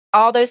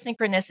all those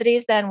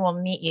synchronicities then will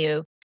meet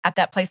you at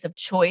that place of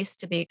choice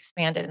to be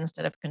expanded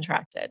instead of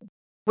contracted,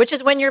 which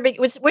is when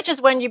which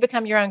is when you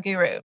become your own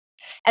guru.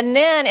 And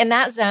then in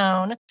that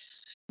zone,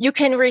 you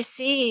can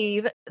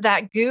receive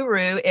that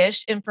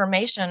guru-ish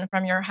information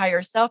from your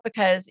higher self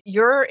because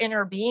your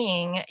inner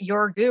being,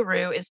 your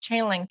guru is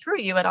channeling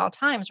through you at all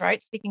times,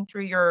 right? Speaking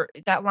through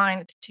that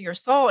line to your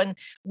soul. And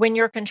when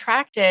you're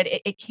contracted,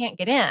 it can't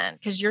get in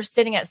because you're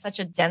sitting at such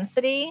a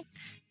density.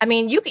 I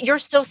mean, you're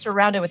still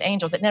surrounded with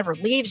angels. It never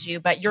leaves you,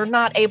 but you're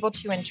not able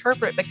to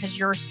interpret because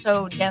you're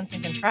so dense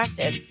and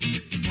contracted.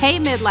 Hey,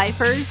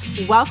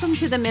 midlifers. Welcome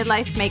to the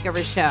Midlife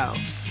Makeover Show.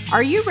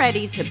 Are you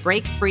ready to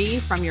break free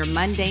from your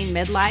mundane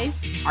midlife?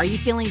 Are you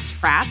feeling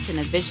trapped in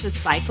a vicious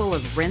cycle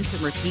of rinse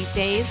and repeat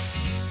days?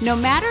 No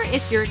matter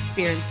if you're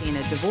experiencing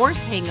a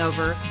divorce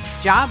hangover,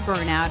 job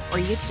burnout, or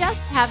you just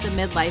have the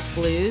midlife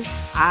blues,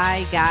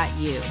 I got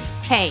you.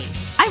 Hey,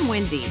 I'm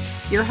Wendy,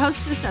 your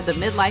hostess of the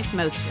Midlife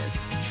Mostess.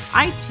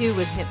 I too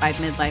was hit by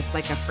midlife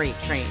like a freight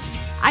train.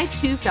 I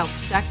too felt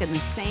stuck in the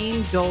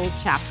same dull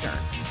chapter.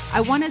 I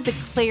wanted the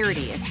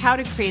clarity of how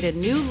to create a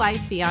new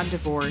life beyond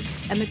divorce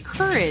and the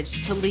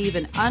courage to leave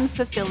an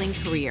unfulfilling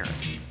career.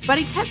 But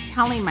I kept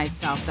telling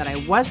myself that I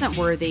wasn't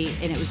worthy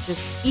and it was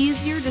just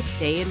easier to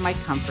stay in my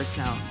comfort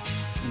zone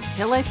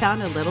until I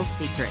found a little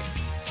secret,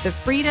 the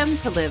freedom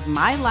to live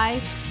my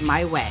life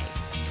my way.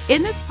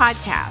 In this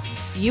podcast,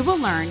 you will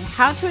learn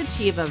how to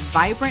achieve a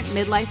vibrant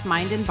midlife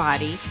mind and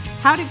body,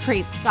 how to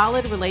create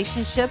solid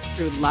relationships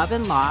through love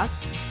and loss,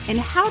 and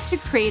how to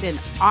create an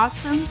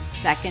awesome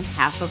second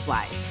half of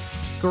life.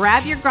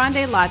 Grab your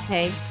grande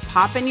latte,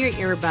 pop in your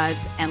earbuds,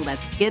 and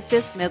let's get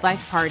this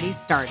midlife party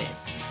started.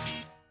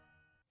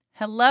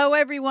 Hello,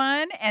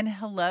 everyone, and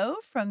hello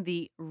from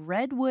the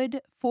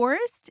Redwood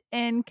Forest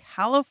in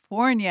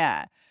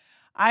California.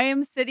 I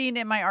am sitting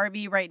in my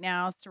RV right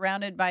now,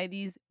 surrounded by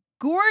these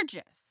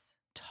gorgeous,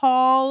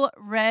 tall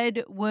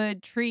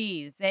redwood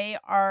trees. They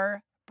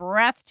are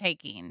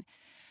breathtaking.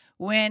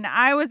 When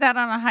I was out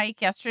on a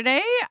hike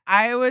yesterday,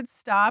 I would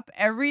stop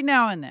every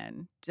now and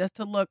then just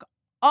to look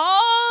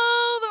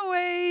all the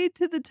way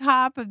to the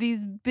top of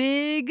these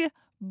big,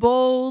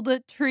 bold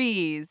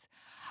trees.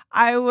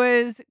 I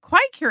was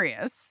quite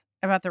curious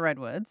about the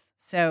redwoods.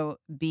 So,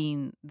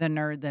 being the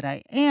nerd that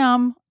I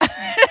am,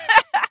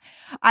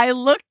 I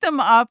looked them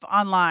up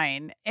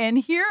online. And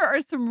here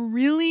are some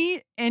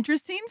really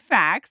interesting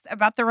facts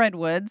about the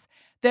redwoods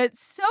that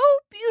so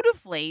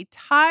beautifully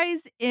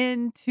ties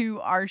into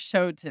our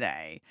show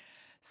today.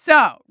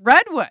 So,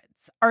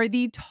 redwoods are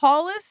the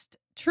tallest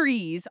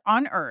trees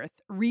on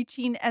Earth,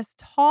 reaching as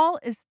tall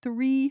as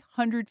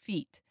 300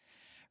 feet.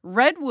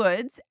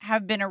 Redwoods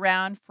have been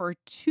around for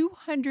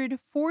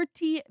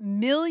 240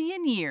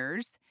 million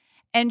years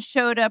and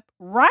showed up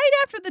right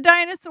after the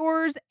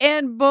dinosaurs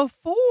and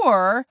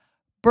before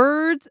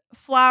birds,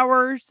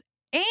 flowers,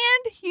 and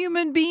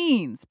human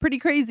beings. Pretty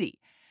crazy.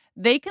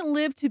 They can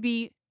live to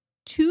be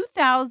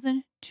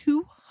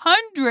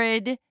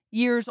 2,200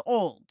 years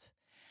old.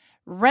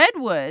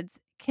 Redwoods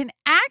can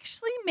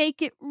actually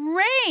make it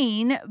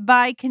rain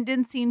by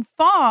condensing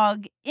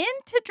fog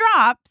into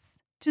drops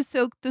to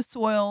soak the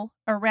soil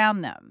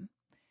around them.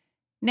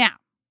 Now,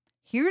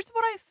 here's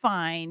what I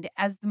find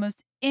as the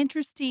most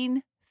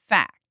interesting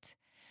fact.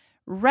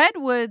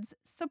 Redwoods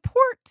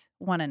support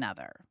one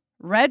another.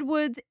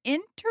 Redwoods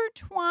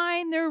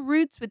intertwine their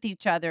roots with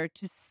each other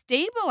to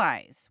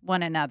stabilize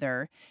one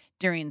another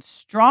during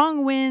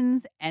strong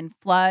winds and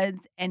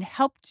floods and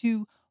help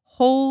to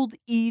hold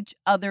each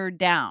other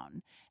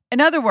down. In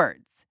other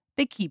words,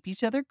 they keep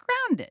each other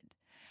grounded.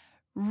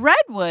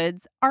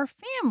 Redwoods are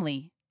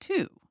family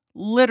too,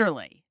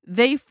 literally.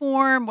 They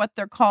form what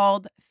they're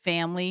called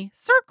family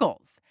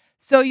circles.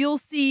 So you'll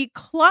see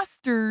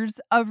clusters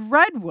of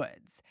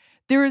redwoods.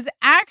 There is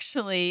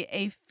actually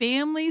a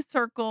family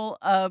circle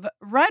of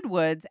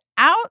redwoods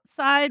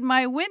outside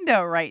my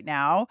window right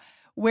now,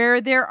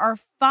 where there are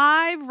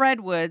 5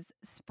 redwoods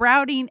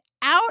sprouting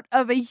out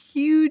of a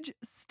huge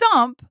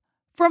stump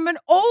from an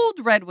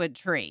old redwood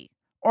tree,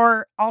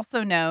 or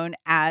also known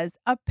as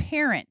a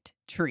parent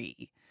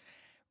tree.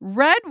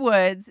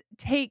 Redwoods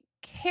take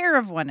care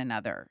of one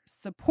another,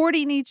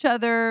 supporting each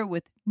other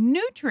with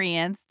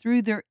nutrients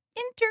through their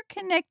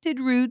interconnected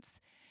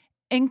roots,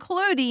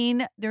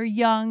 including their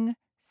young,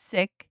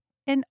 sick,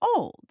 and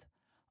old.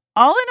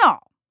 All in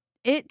all,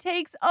 it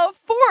takes a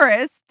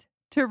forest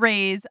to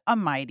raise a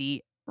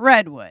mighty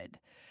redwood.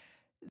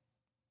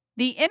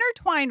 The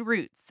intertwined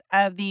roots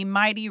of the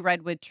mighty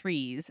redwood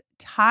trees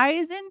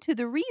ties into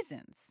the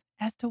reasons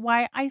as to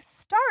why I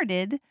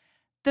started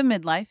the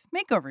Midlife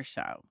Makeover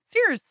Show.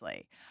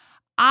 Seriously,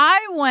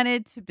 I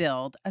wanted to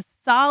build a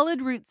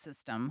solid root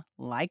system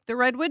like the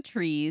redwood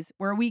trees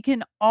where we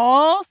can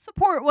all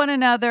support one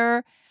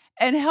another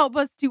and help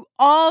us to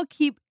all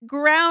keep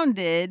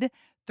grounded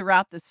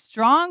throughout the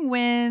strong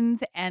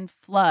winds and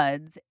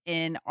floods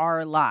in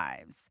our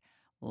lives.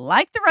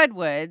 Like the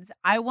redwoods,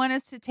 I want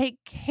us to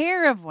take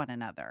care of one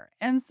another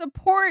and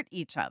support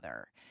each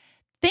other.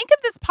 Think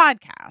of this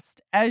podcast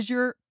as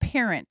your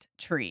parent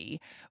tree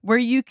where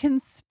you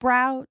can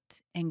sprout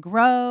and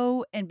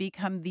grow and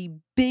become the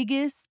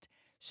biggest,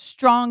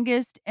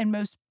 strongest, and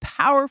most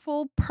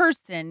powerful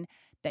person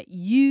that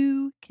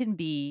you can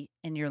be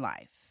in your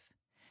life.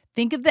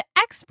 Think of the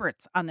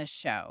experts on the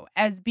show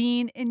as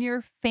being in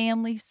your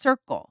family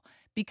circle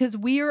because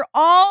we are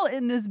all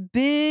in this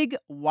big,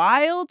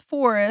 wild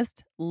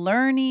forest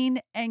learning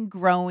and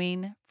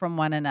growing from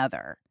one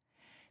another.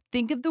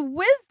 Think of the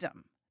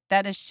wisdom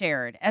that is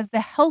shared as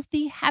the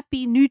healthy,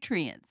 happy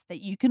nutrients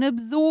that you can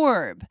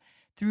absorb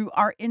through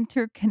our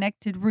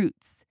interconnected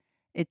roots.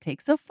 It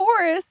takes a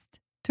forest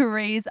to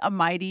raise a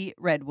mighty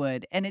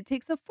redwood, and it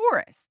takes a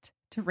forest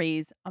to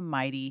raise a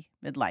mighty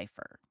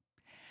midlifer.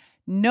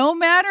 No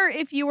matter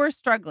if you are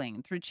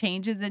struggling through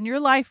changes in your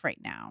life right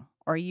now,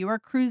 or you are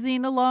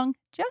cruising along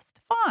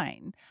just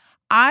fine,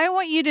 I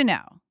want you to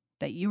know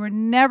that you are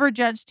never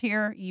judged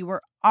here. You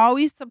are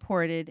always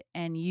supported,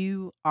 and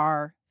you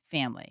are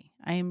family.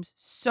 I am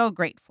so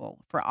grateful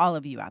for all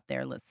of you out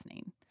there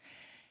listening.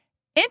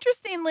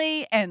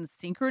 Interestingly and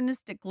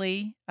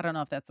synchronistically, I don't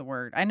know if that's a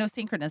word. I know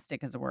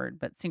synchronistic is a word,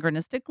 but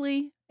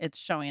synchronistically, it's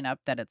showing up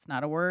that it's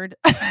not a word,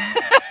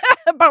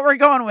 but we're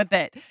going with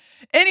it.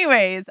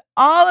 Anyways,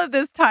 all of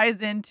this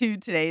ties into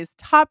today's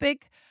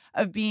topic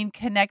of being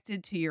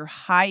connected to your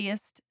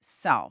highest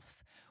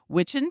self,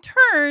 which in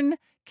turn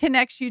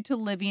connects you to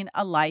living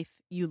a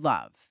life you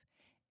love.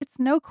 It's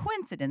no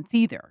coincidence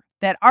either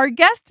that our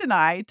guest and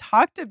I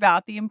talked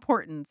about the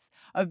importance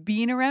of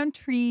being around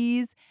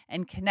trees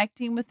and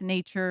connecting with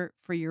nature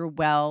for your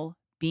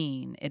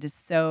well-being. It is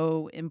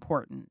so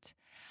important.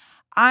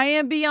 I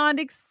am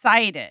beyond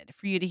excited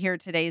for you to hear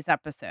today's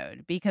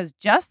episode because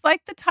just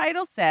like the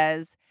title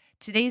says,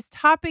 today's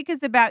topic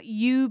is about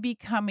you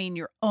becoming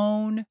your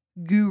own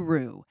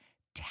guru,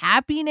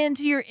 tapping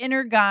into your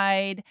inner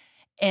guide,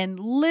 and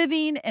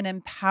living an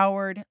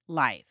empowered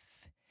life.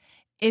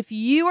 If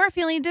you are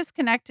feeling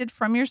disconnected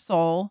from your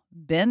soul,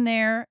 been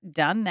there,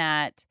 done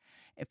that.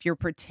 If you're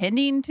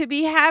pretending to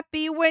be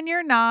happy when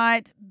you're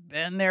not,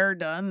 been there,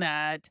 done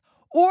that.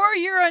 Or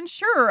you're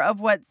unsure of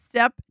what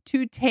step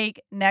to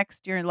take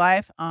next in your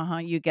life,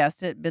 you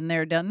guessed it, been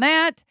there, done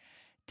that.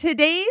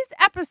 Today's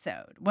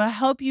episode will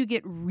help you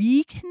get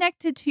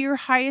reconnected to your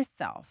highest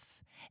self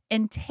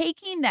and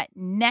taking that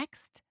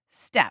next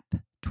step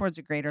towards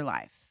a greater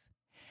life.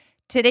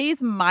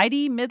 Today's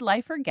mighty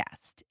midlifer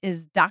guest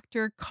is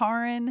Dr.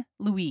 Karin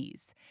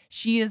Luise.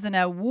 She is an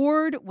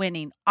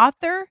award-winning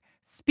author,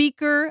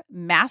 speaker,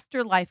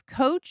 master life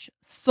coach,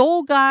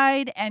 soul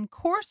guide, and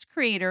course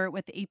creator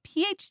with a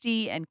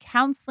PhD in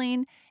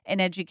counseling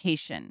and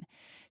education.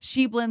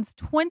 She blends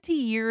 20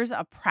 years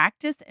of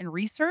practice and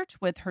research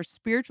with her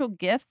spiritual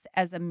gifts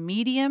as a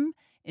medium,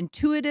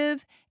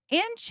 intuitive,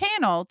 and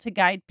channel to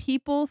guide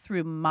people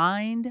through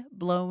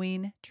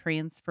mind-blowing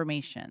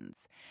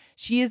transformations.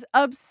 She is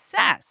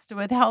obsessed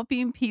with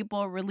helping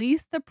people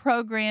release the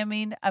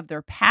programming of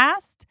their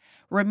past,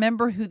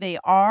 remember who they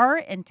are,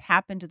 and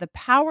tap into the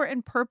power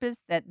and purpose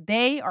that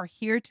they are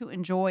here to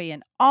enjoy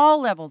in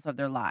all levels of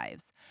their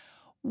lives,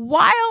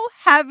 while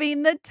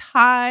having the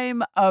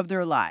time of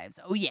their lives.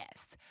 Oh,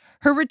 yes.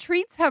 Her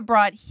retreats have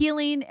brought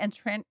healing and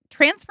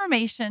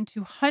transformation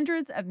to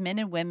hundreds of men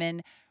and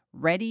women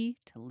ready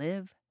to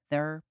live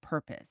their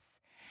purpose.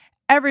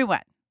 Everyone,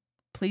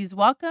 please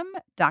welcome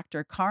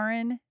Dr.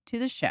 Karin to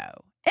the show.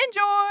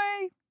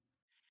 Enjoy!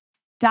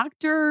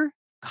 Dr.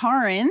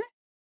 Karin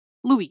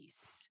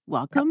Luise,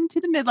 welcome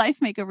to the Midlife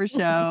Makeover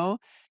Show.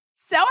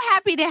 So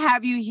happy to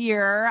have you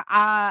here.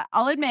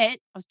 I'll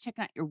admit, I was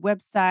checking out your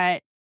website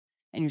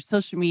and your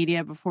social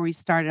media before we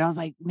started. I was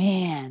like,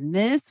 man,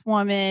 this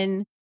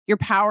woman, you're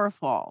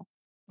powerful.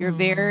 You're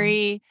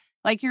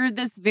you're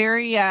this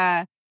very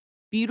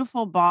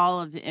beautiful ball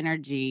of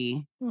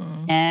energy.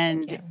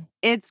 And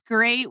it's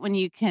great when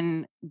you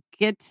can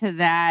get to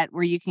that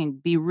where you can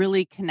be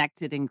really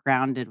connected and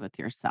grounded with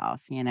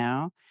yourself, you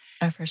know?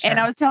 Oh, for sure. And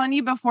I was telling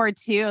you before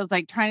too, I was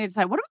like trying to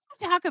decide, what are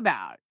we going to talk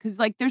about? Because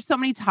like there's so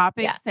many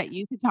topics that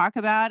you could talk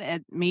about.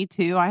 And me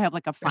too. I have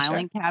like a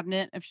filing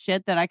cabinet of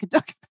shit that I could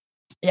talk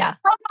about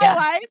from my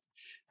life.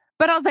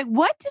 But I was like,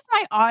 what does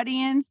my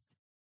audience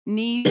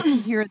need to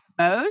hear the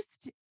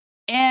most?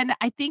 And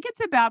I think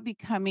it's about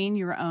becoming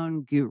your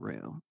own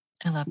guru.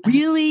 I love that.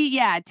 Really,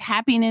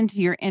 tapping into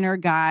your inner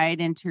guide,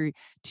 to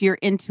your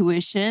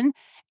intuition.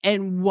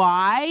 And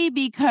why?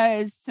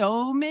 Because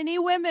so many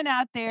women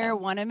out there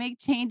want to make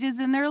changes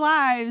in their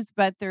lives,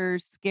 but they're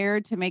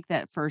scared to make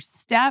that first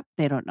step.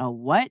 They don't know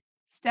what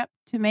step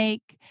to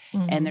make.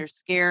 And they're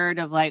scared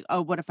of like,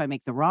 oh, what if I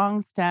make the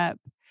wrong step?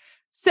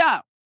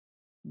 So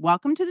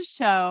welcome to the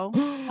show.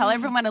 Tell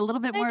everyone a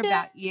little bit more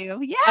about you.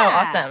 Yeah. Oh,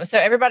 awesome. So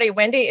everybody,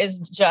 Wendy is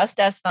just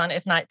as fun,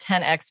 if not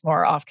 10x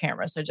more off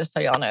camera. So just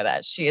so y'all know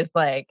that she is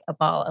like a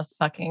ball of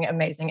fucking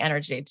amazing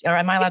energy. Or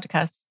am I allowed to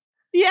cuss?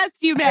 Yes,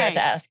 you may. I have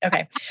to ask.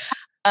 Okay.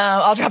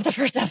 I'll drop the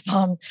first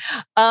F-bomb.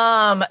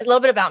 A little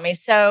bit about me.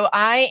 So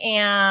I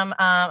am,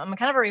 I'm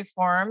kind of a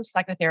reformed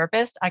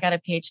psychotherapist. I got a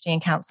PhD in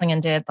counseling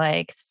and did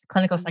like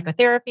clinical Mhm.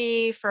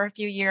 psychotherapy for a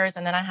few years.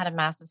 And then I had a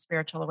massive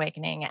spiritual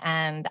awakening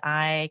and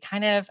I've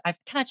kind of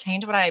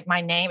changed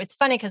my name. It's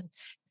funny because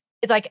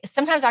it's like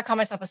sometimes I call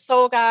myself a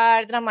soul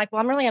guide, and I'm like, well,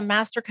 I'm really a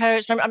master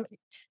coach.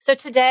 So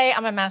today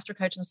I'm a master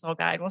coach and soul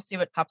guide. We'll see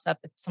what pops up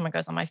if someone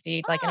goes on my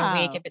feed, like in a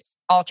week, if Oh, it's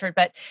altered.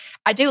 But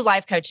I do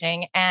life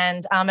coaching,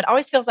 and it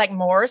always feels like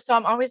more. So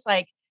I'm always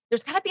like,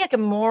 there's got to be like a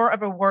more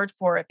of a word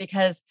for it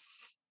because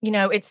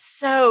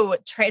it's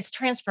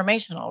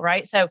transformational,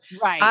 right? So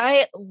right.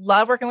 I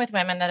love working with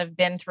women that have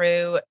been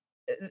through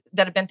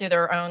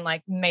their own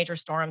like major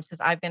storms because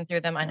I've been through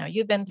them. I know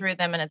you've been through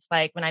them. And it's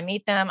like when I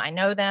meet them, I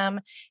know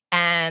them.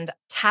 And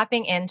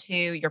tapping into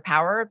your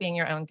power, being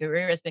your own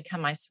guru has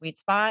become my sweet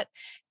spot.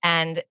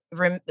 And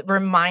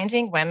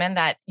reminding women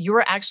that you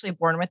were actually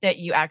born with it.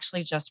 You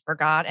actually just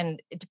forgot.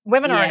 And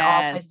women are in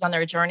all Yes. places on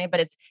their journey,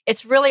 but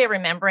it's really a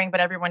remembering,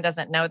 but everyone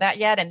doesn't know that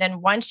yet. And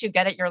then once you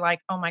get it, you're like,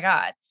 oh my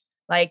God.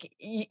 Like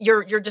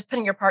you're just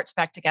putting your parts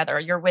back together,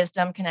 your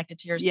wisdom connected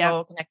to your Yep.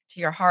 soul, connected to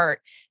your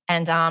heart,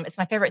 and it's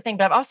my favorite thing.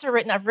 But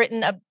I've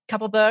written a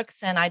couple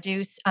books, and I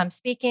do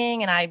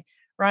speaking, and I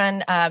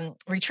run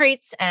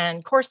retreats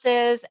and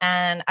courses,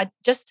 and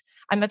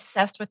I'm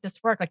obsessed with this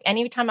work. Like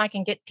anytime I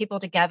can get people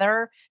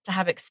together to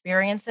have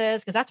experiences,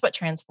 because that's what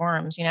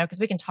transforms, because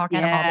we can talk at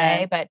them all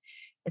day, Yes. but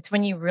it's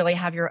when you really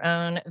have your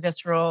own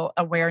visceral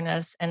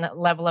awareness and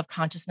level of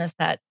consciousness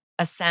that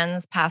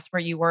ascends past where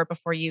you were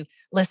before you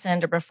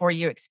listened or before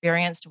you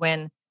experienced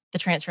when the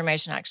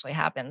transformation actually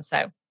happens.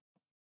 So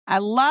I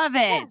love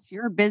yeah, it.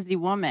 You're a busy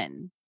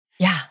woman.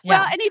 yeah,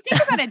 Well, yeah. and you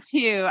think about it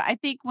too. I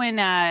think when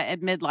at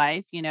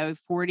midlife,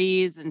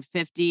 40s and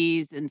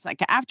 50s, and it's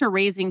like after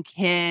raising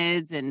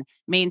kids and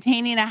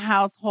maintaining a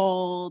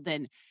household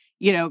and,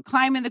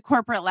 climbing the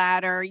corporate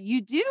ladder,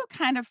 you do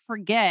kind of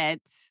forget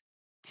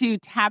to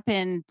tap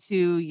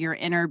into your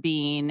inner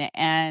being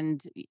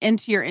and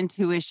into your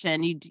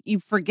intuition. You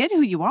forget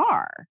who you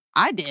are.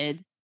 I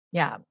did.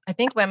 Yeah, I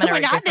think women are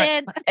Like a I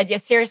different did. yeah,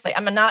 seriously,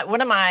 I'm not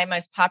one of my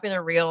most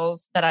popular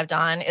reels that I've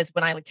done is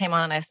when I came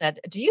on and I said,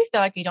 "Do you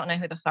feel like you don't know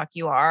who the fuck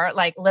you are?"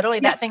 Like, literally,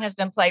 Yeah, that thing has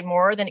been played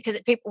more than because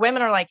people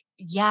women are like,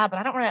 "Yeah, but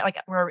I don't wanna," like,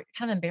 we're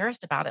kind of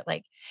embarrassed about it,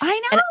 like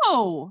I and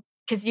know.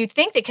 because you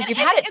think that because 'cause you've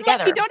And had it and, like,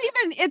 you together. don't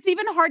even it's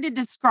even hard to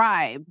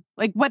describe,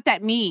 like, what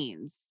that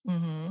means.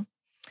 Mhm.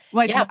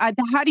 Like, Yeah.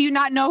 how do you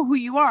not know who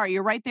you are?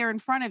 You're right there in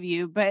front of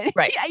you, but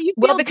Right. yeah, you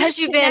Well, feel because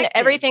disconnected.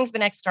 everything's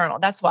been external.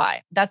 That's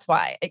why. That's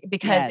why.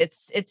 Because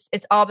Yes.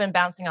 it's all been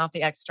bouncing off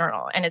the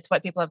external, and it's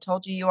what people have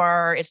told you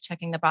are. It's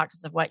checking the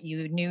boxes of what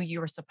you knew you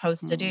were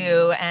supposed to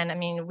do. Mm. And I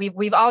mean,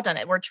 we've all done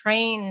it. We're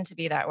trained to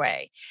be that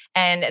way.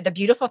 And the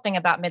beautiful thing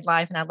about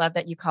midlife, and I love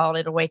that you called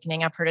it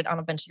awakening. I've heard it on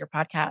a bunch of your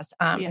podcasts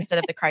Yeah. instead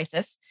of the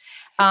crisis.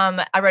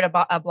 I wrote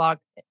a blog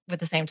with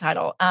the same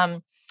title.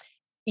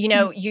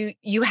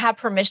 You have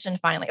permission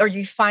finally, or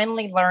you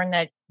finally learn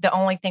that the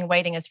only thing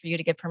waiting is for you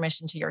to give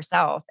permission to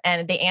yourself.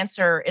 And the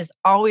answer is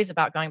always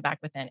about going back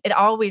within. It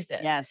always is,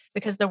 Yes.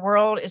 because the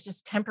world is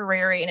just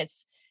temporary,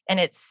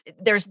 and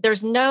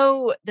there's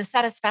no the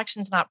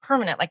satisfaction's not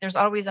permanent. Like there's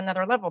always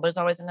another level, there's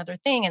always another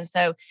thing. And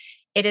so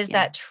it is Yeah.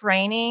 that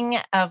training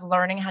of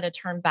learning how to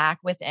turn back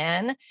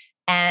within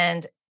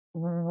and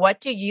what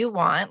do you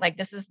want? Like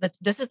this is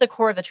the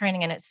core of the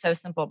training, and it's so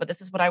simple, but this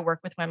is what I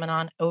work with women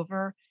on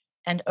over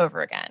and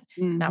over again.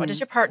 Now, what does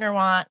Mhm. your partner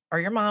want, or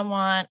your mom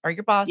want, or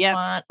your boss Yep.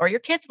 want, or your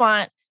kids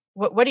want?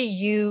 What do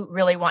you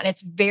really want? And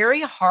it's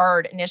very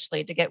hard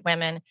initially to get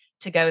women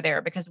to go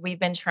there because we've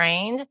been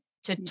trained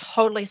to Yeah.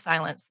 totally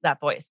silence that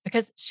voice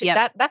because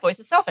Yep. that voice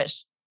is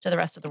selfish to the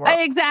rest of the world.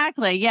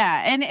 Exactly,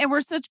 yeah, and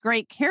we're such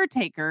great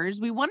caretakers.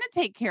 We wanna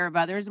take care of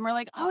others, and we're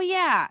like, "Oh,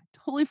 yeah,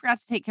 totally forgot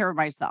to take care of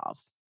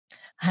myself."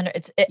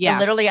 100 Yeah.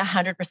 literally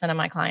 100% of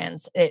my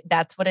clients,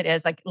 that's what it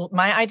is, like,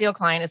 my ideal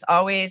client is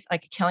always,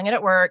 like, killing it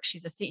at work,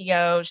 she's a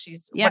CEO,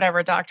 she's Yep.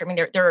 whatever, doctor, I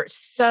mean, they're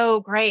so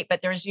great,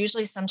 but there's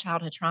usually some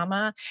childhood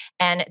trauma,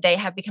 and they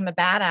have become a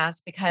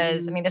badass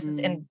because I mean, this is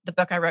in Mhm. the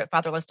book I wrote,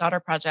 Fatherless Daughter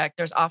Project,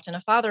 there's often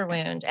a father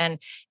wound, and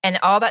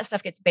all that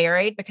stuff gets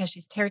buried because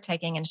she's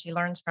caretaking, and she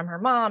learns from her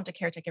mom to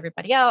caretake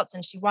everybody else,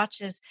 and she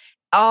watches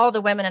all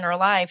the women in her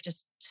life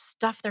just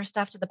stuff their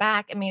stuff to the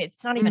back, I mean,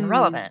 it's not even Mm.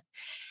 relevant.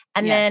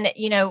 And Yes.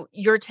 then,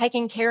 you're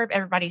taking care of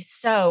everybody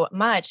so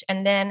much.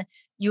 And then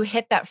you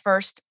hit that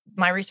first,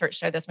 my research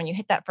showed this, when you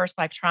hit that first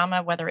life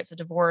trauma, whether it's a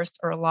divorce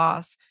or a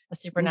loss, a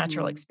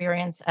supernatural Mhm.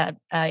 experience, a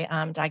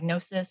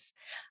diagnosis,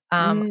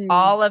 Mm.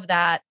 all of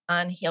that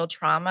unhealed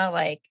trauma,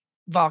 like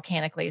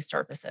volcanically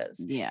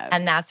surfaces. Yeah.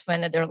 And that's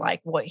when they're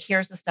like, well,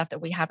 here's the stuff that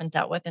we haven't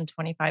dealt with in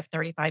 25,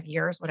 35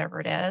 years, whatever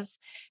it is.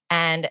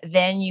 And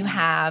then you Yeah.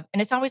 have,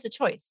 and it's always a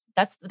choice.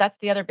 That's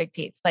the other big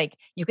piece. Like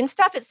you can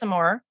stuff it some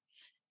more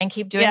and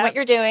keep doing what Yep.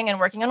 you're doing and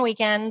working on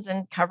weekends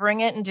and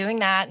covering it and doing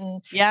that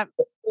and Yep.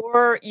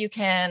 or you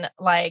can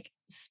like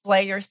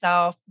splay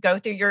yourself, go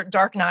through your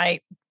dark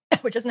night,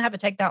 which doesn't have to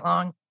take that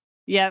long,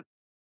 Yep.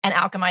 and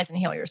alchemize and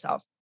heal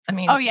yourself. I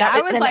mean, Oh yeah, that I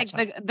is was in a like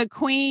nutshell. the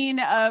queen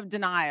of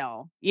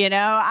denial,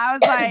 I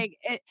was like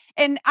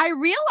and I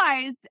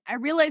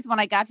realized when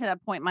I got to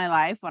that point in my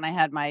life when I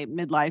had my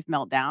midlife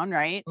meltdown,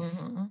 right?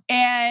 Mhm.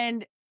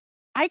 And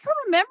I can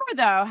remember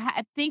though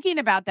thinking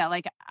about that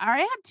like I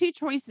have two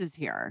choices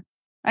here.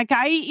 Like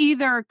I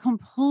either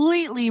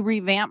completely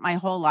revamp my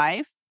whole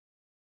life,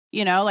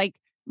 like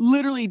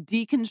literally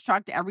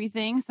deconstruct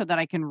everything so that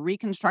I can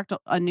reconstruct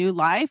a new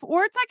life,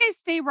 or it's like I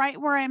stay right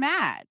where I'm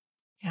at.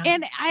 Yeah.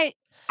 And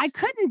I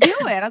couldn't do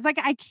it. I was like,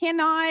 I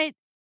cannot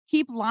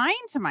keep lying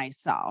to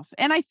myself.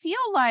 And I feel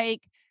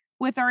like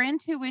with our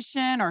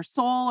intuition or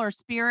soul or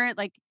spirit,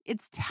 like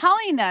it's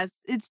telling us,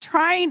 it's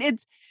trying.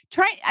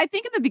 I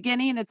think in the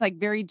beginning, it's like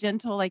very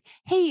gentle, like,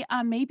 hey,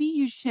 maybe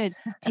you should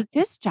take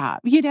this job,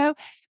 maybe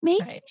you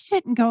Right.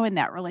 shouldn't go in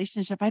that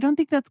relationship. I don't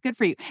think that's good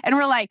for you. And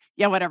we're like,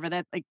 yeah, whatever,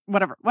 that like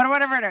whatever.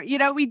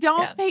 We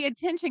don't Yeah. pay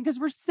attention because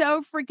we're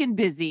so freaking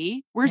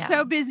busy. We're Yeah.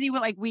 so busy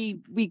with like we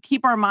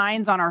keep our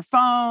minds on our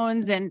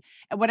phones and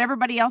what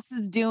everybody else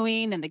is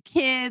doing and the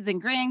kids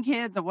and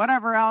grandkids and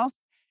whatever else.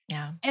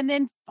 Yeah. And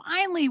then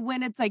finally,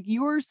 when it's like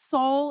your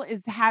soul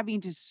is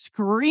having to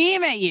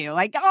scream at you,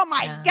 like, oh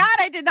my Yeah. God,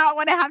 I did not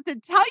want to have to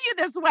tell you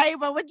this way,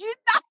 but would you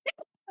not?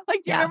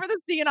 Like, do you Yeah. remember the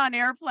scene on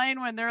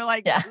Airplane when they're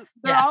like, Yeah.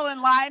 they're Yeah. all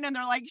in line and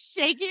they're like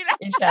shaking?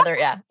 Each other.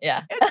 Yeah.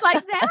 Yeah. It's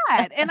like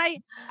that. And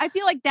I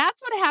feel like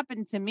that's what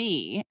happened to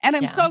me. And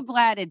I'm Yeah. so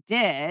glad it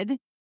did.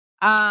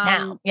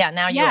 Now. Yeah.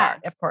 Now you Yeah. are,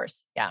 of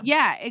course. Yeah.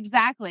 Yeah,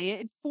 exactly.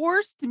 It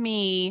forced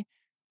me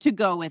to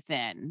go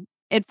within.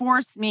 It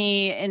forced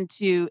me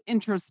into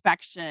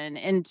introspection,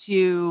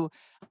 into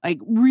like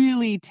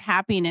really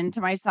tapping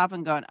into myself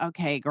and going,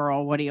 okay,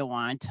 girl, what do you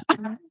want?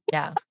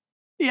 Yeah.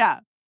 Yeah.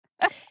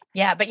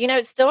 Yeah. But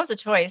it still is a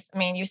choice. I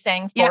mean, you're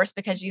saying Yep. force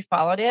because you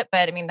followed it,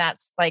 but I mean,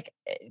 that's like,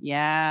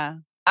 Yeah.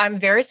 I'm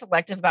very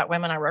selective about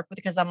women I work with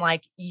because I'm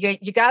like,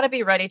 you got to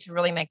be ready to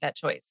really make that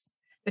choice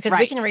because we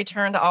Right. can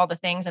return to all the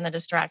things and the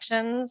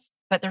distractions,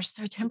 but they're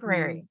so Mhm.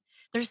 temporary.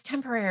 There's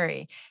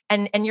temporary.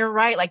 And you're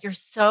right. Like you're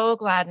so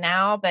glad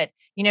now, but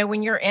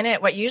when you're in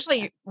it, what Yeah.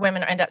 usually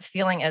women end up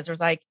feeling is there's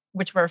like,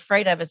 which we're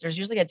afraid of is there's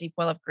usually a deep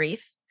well of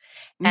grief.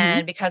 Mhm.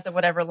 And because of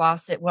whatever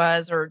loss it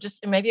was, or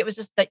just maybe it was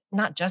just that,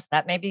 not just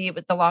that, maybe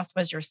the loss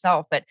was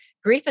yourself, but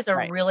grief is a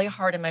Right. really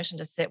hard emotion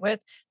to sit with.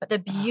 But the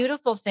Ugh,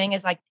 beautiful thing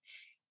is like,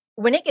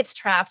 when it gets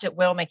trapped, it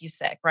will make you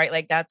sick, right?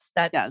 Like does.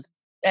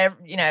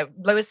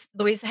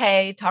 Louise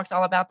Hay talks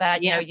all about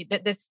that. Yeah.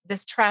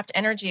 This trapped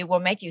energy will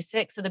make you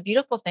sick. So the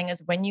beautiful thing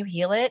is when you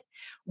heal it,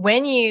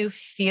 when you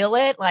feel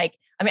it, like,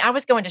 I mean, I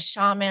was going to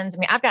shamans. I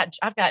mean, I've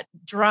got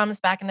drums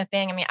back in the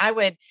thing. I mean, I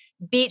would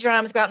beat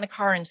drums, go out in the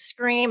car and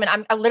scream.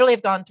 And I literally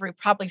have gone through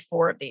probably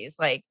 4 of these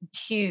like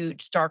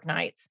huge dark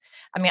nights.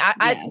 I mean,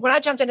 I Yes. when I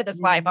jumped into this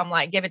life, Mhm. I'm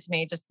like, give it to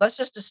me. Let's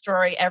just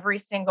destroy every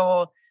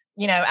single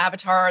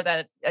avatar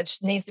that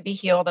needs to be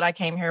healed that I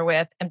came here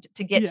with and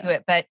to get to Yeah.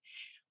 it. But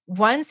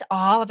once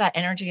all of that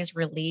energy is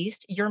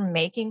released, you're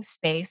making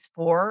space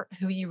for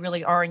who you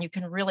really are and you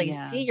can really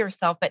Yeah. see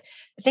yourself. But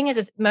the thing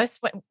is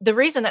the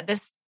reason that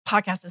this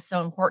podcast is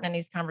so important in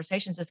these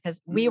conversations is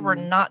because we were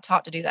Mhm. not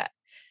taught to do that.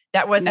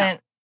 That No.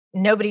 wasn't,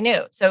 nobody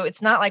knew. So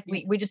it's not like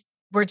Yeah.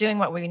 we're doing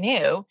what we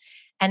knew.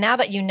 And now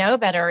that you know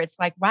better, it's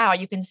like, wow,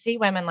 you can see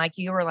women like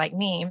you or like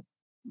me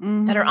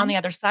that are on Mhm. the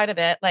other side of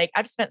it. Like Yep. I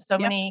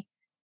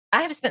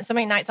have spent so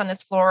many nights on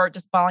this floor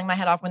just bawling my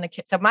head off when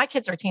so my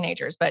kids are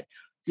teenagers, but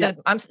so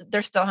Yep.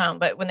 they're still home,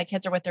 but when the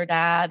kids are with their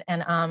dad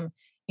and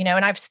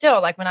I've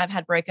still like when I've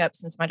had breakups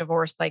since my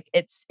divorce, like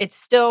it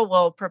still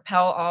will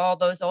propel all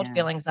those old Yeah.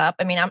 feelings up.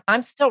 I mean,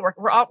 I'm still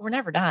we're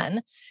never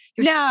done.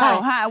 You're No,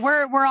 but huh?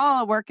 We're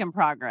all a work in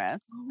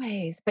progress.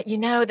 always, but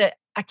that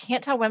I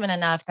can't tell women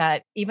enough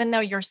that even though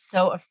you're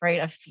so afraid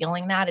of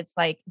feeling that, it's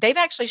like they've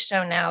actually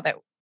shown now that,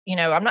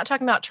 I'm not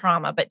talking about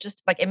trauma, but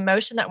just like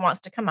emotion that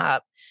wants to come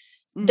up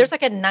Mm. there's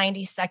like a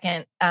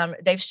 90-second,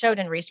 they've showed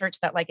in research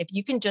that like if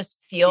you can just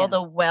feel Yeah.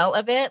 the well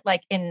of it,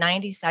 like in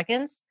 90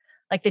 seconds,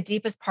 like the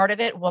deepest part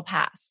of it will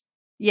pass.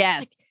 It's Yes.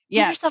 like give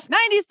Yep. yourself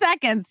 90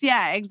 seconds.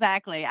 Yeah,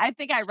 exactly. I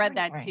think I read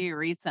that extraordinary. too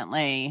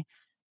recently.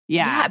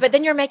 Yeah, Yeah. but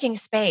then you're making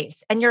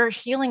space and you're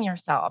healing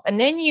yourself. And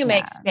then you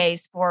make Yeah.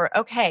 space for,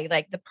 okay,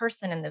 like the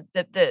person and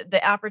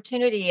the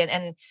opportunity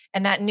and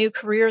that new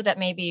career that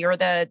maybe, or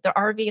the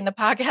RV and the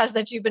podcast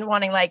that you've been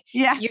wanting, like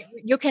Yeah.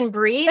 you can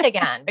breathe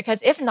again. Because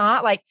if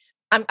not, like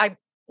I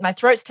my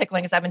throat's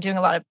tickling because I've been doing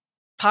a lot of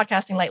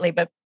podcasting lately,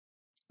 but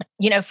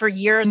for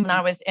years when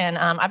I Mm. was in,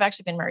 I've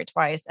actually been married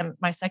twice. And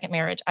my second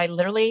marriage, I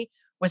literally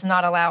was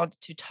not allowed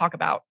to talk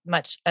about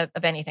much of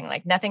anything,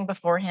 like nothing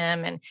before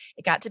him. And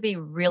it got to be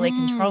really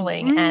Mm.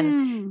 controlling.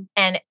 And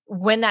Mm.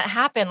 when that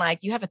happened, like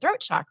you have a throat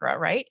chakra,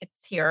 right?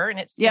 It's here and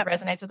it Yep.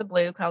 resonates with the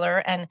blue color.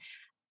 And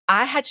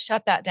I had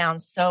shut that down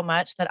so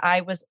much that I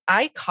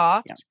Yep.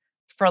 coughed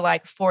for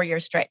like 4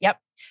 years straight. Yep.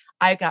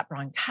 I got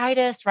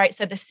bronchitis, right?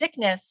 So the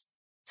sickness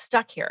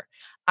stuck here.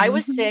 I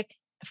was Mhm. sick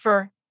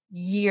for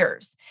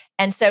years.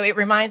 And so it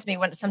reminds me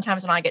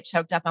sometimes when I get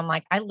choked up, I'm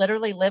like, I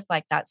literally live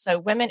like that. So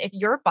women, if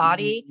your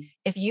body, Mhm.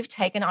 if you've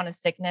taken on a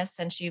sickness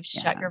since you've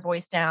shut your Yes.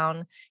 voice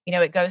down,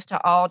 it goes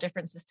to all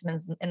different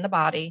systems in the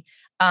body.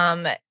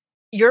 Um,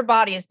 your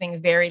body is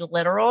being very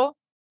literal,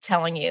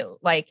 telling you,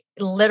 like,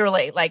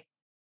 literally, like,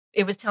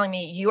 it was telling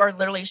me you are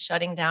literally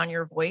shutting down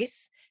your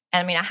voice.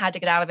 And I mean, I had to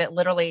get out of it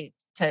literally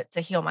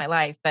to heal my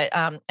life. But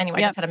anyway,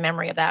 I just Yep. had a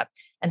memory of that.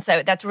 And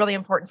so that's really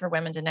important for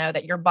women to know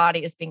that your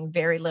body is being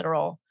very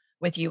literal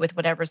with you with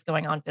whatever's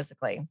going on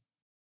physically.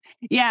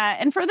 Yeah,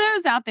 and for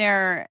those out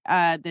there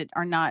that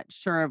are not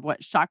sure of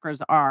what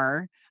chakras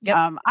are, Yep.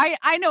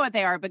 I know what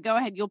they are, but go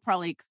ahead. You'll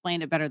probably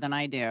explain it better than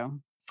I do.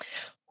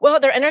 Well,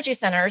 they're energy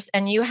centers,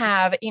 and you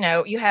have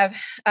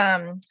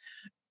um,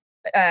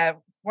 uh,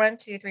 1,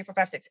 2, 3, 4,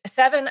 5, 6,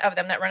 7 of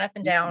them that run up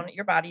and down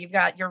your body. You've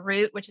got your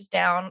root, which is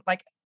down,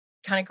 like,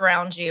 kind of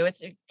grounds you. It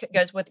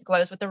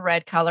glows with the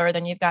red color.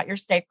 Then you've got your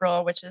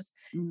sacral, which is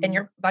in Mhm.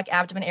 your, like,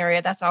 abdomen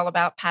area. That's all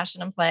about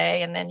passion and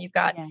play. And then you've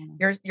got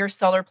Yeah. your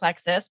solar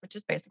plexus, which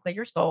is basically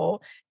your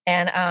soul.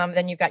 And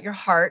then you've got your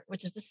heart,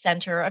 which is the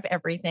center of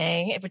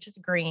everything, which is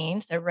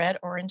green. So red,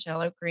 orange,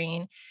 yellow,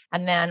 green,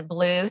 and then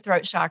blue,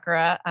 throat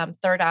chakra.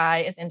 Third eye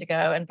is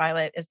indigo, and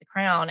violet is the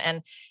crown.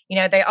 And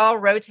they all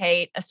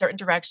rotate a certain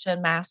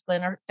direction,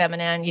 masculine or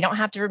feminine. You don't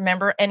have to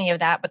remember any of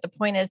that, but the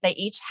point is they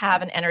each have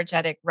Yeah. an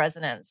energetic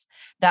resonance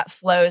that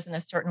flows in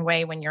a certain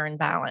way when you're in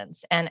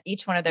balance. And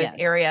each one of those Yes.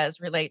 areas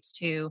relates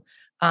to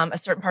a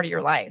certain part of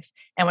your life.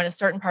 And when a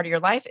certain part of your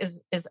life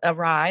is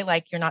awry,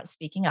 like you're not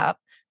speaking up,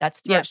 that's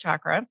throat Yep.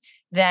 chakra,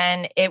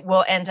 then it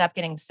will end up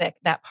getting sick,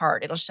 that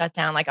part. It'll shut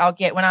down. Like, I'll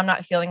get, when I'm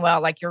not feeling well,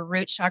 like your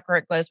root chakra,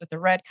 it glows with the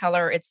red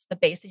color. It's the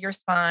base of your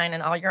spine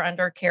and all your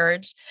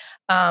undercarriage.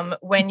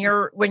 When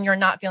you're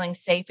not feeling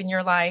safe in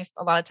your life,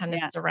 a lot of time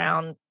this Yeah. is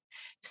around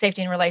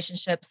safety in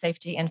relationships,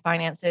 safety in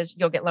finances.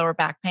 You'll get lower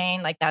back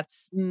pain. Like,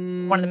 that's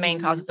one of the main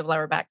Mhm. causes of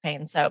lower back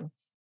pain. So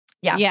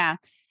yeah, Yeah.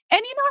 And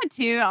you know what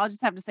too? I'll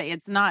just have to say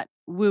it's not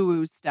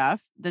woo-woo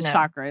stuff, the no.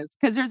 chakras,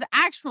 because there's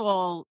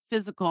actual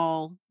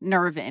physical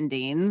nerve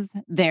endings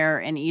there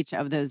in each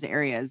of those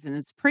areas. And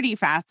it's pretty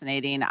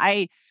fascinating.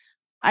 I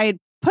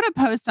put a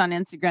post on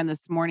Instagram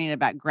this morning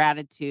about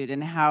gratitude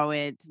and how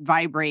it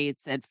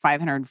vibrates at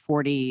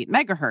 540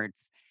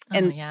 megahertz. Oh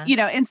And, yeah.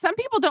 and some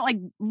people don't like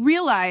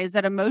realize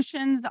that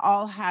emotions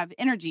all have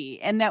energy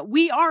and that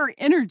we are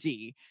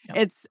energy. Yep.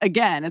 It's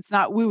again, it's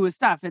not woo woo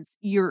stuff. It's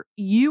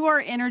you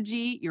are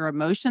energy, your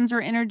emotions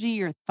are energy,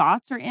 your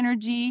thoughts are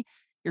energy,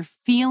 your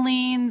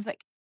feelings,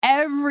 like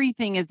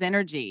everything is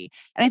energy.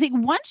 And I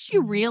think once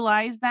you Mhm.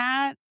 realize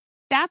that,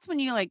 that's when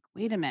you're like,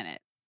 wait a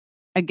minute,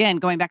 again,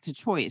 going back to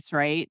choice,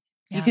 right?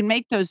 You Yeah. can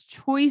make those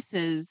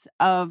choices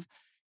of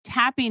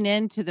tapping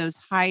into those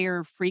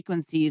higher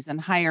frequencies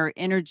and higher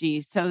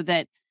energy so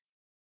that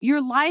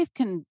your life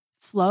can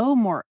flow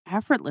more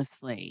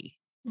effortlessly.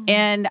 Mm.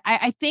 And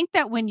I think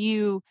that when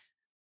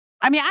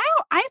I mean,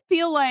 I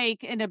feel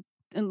like in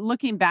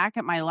looking back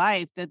at my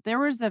life that there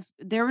was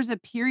a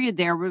period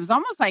there where it was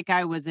almost like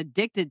I was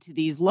addicted to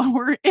these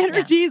lower Yeah,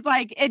 energies.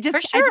 Like for I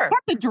just sure.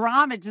 kept the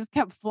drama, it just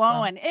kept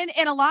Well, flowing.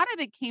 And a lot of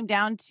it came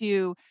down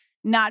to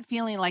not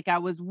feeling like I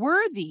was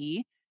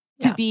worthy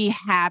to yeah. be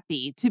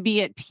happy, to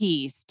be at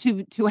peace,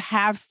 to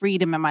have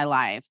freedom in my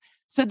life.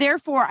 So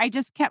therefore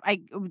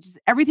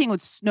everything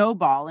would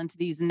snowball into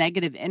these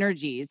negative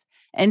energies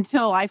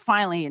until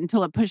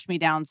it pushed me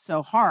down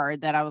so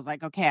hard that I was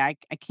like, okay,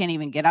 I can't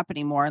even get up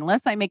anymore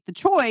unless I make the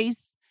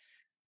choice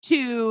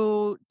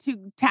to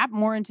tap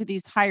more into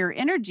these higher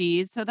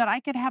energies so that I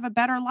could have a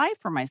better life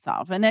for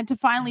myself. And then to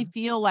finally Yeah.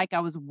 feel like I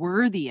was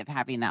worthy of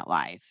having that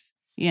life,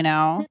 you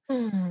know?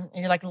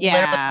 You're like literally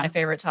Yeah. my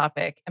favorite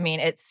topic. I mean,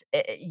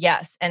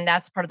 yes, and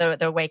that's part of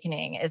the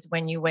awakening is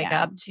when you wake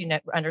Yeah. up to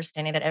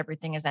understanding that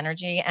everything is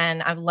energy.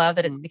 And I love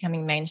that it's Mhm.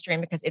 becoming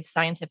mainstream because it's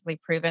scientifically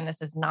proven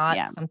this is not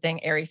Yeah.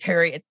 something airy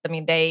fairy. I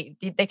mean, they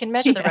can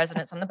measure the Yeah.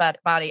 resonance on the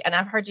body. And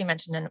I've heard you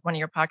mention in one of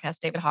your podcasts,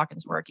 David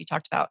Hawkins' work. You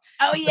talked about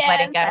Oh, just with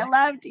letting yes. I go.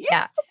 loved yeah.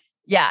 Yeah.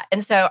 Yeah.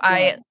 And so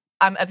Yeah.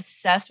 I'm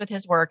obsessed with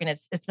his work, and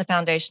it's the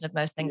foundation of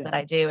most things that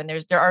Yeah. I do. And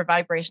there are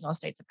vibrational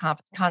states of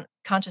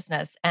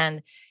consciousness.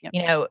 And,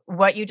 Yep.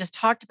 what you just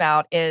talked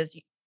about is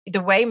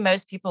the way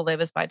most people live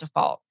is by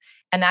default.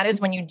 And that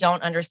is when you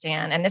don't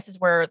understand. And this is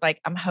where,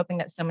 like, I'm hoping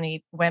that so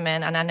many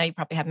women, and I know you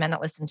probably have men that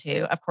listen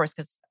to, of course,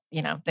 because,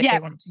 they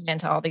Yep. want to tune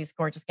into all these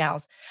gorgeous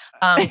gals.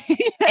 Um,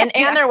 and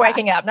Yeah. they're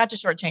waking up, not to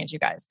shortchange you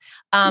guys.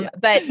 Yeah.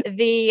 But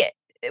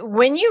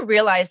when you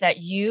realize that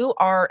you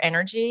are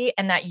energy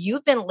and that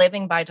you've been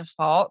living by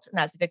default, and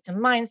that's victim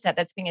mindset,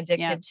 that's being Yeah.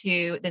 addicted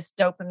to this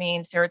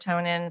dopamine,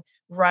 serotonin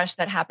rush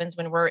that happens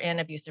when we're in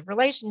abusive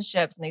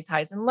relationships and these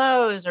highs and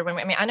lows, or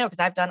I mean, I know because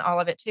I've done all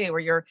of it too,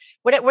 where you're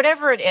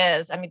whatever it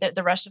is. I mean,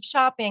 the rush of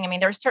shopping. I mean,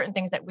 there are certain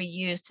things that we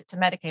use to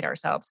medicate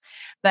ourselves.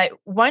 But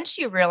once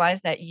you realize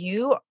that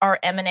you are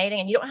emanating,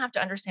 and you don't have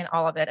to understand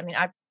all of it. I mean,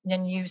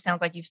 and you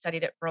sounds like you've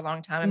studied it for a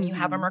long time. I mean, you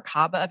have a Mhm.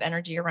 Merkaba of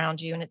energy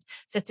around you, and it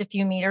sits a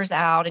few meters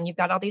out, and you've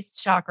got all these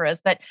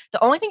chakras. But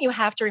the only thing you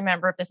have to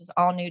remember, if this is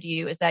all new to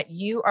you, is that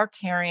you are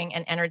carrying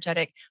an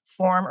energetic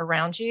form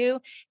around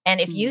you. And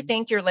if you Mhm.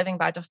 think you're living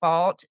by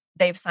default,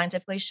 they've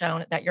scientifically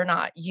shown that you're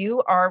not.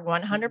 You are Mhm.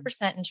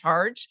 100% in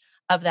charge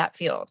of that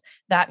field.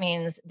 That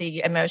means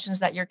the emotions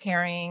that you're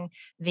carrying,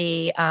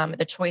 the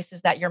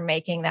choices that you're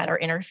making that are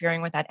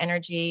interfering with that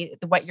energy,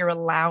 what you're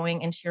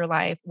allowing into your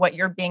life, what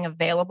you're being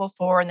available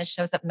for, and this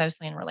shows up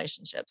mostly in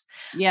relationships.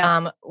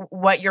 Yep.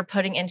 What you're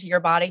putting into your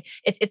body.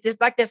 It's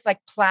like this like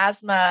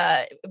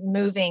plasma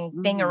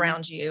moving thing Mhm.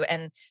 around you.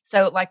 And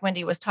so, like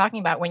Wendy was talking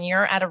about, when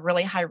you're at a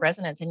really high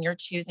resonance and you're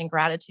choosing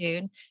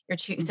gratitude, so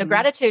Mhm.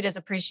 gratitude is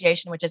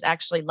appreciation, which is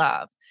actually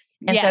love.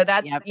 And so Yes.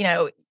 that's,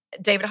 Yep.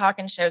 David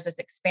Hawkins shows this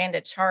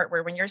expanded chart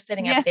where when you're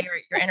sitting up Yes.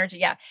 there, your energy,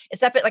 yeah,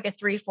 it's up at like a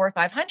 3, 4,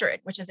 500,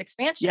 which is Yep.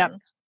 expansion.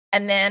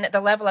 And then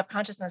the level of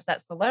consciousness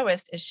that's the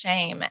lowest is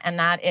shame, and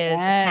that is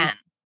a Yes. 10.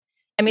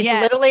 I mean, it's Yeah.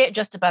 literally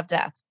just above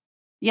death.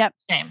 Yep.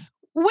 Shame.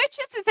 Which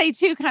is to say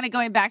too, kind of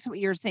going back to what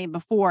you were saying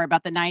before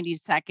about the 90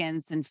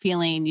 seconds and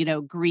feeling,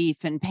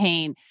 grief and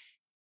pain.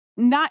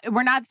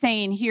 We're not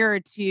saying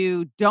here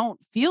to don't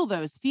feel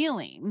those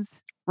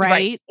feelings, Right.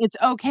 right? It's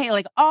okay.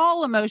 Like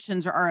all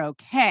emotions are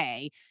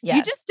okay. You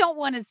Yes. just don't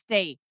want to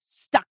stay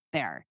stuck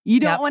there. You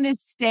don't Yep. want to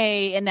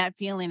stay in that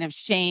feeling of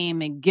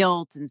shame and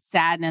guilt and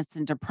sadness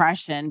and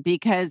depression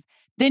because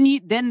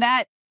then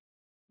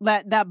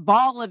that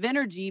ball of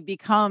energy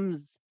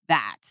becomes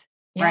that,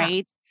 Yeah.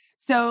 right?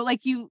 So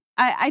like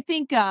I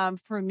think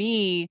for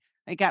me,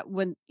 like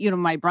when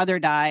my brother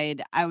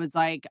died, I was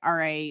like, all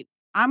right,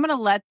 I'm gonna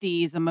let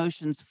these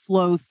emotions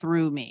flow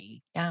through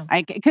me. Yeah.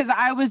 Because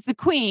I was the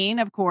queen,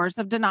 of course,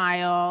 of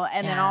denial.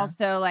 And then Yeah.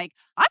 also like,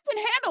 I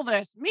can handle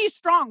this, me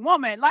strong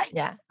woman, like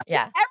Yeah.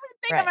 Yeah.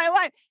 everything in Right. my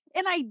life.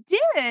 And I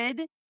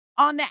did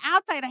on the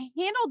outside, I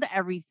handled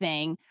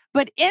everything.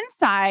 But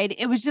inside,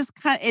 it was just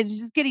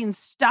getting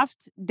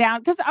stuffed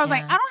down because I was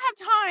like, Yeah. I don't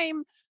have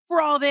time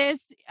for all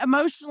this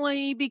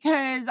emotionally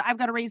because I've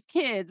got to raise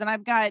kids and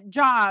I've got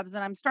jobs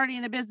and I'm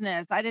starting a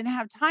business. I didn't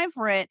have time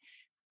for it.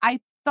 I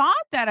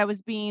thought that I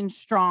was being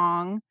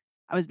strong.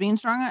 I was being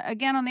strong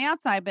again on the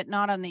outside, but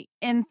not on the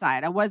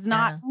inside. I was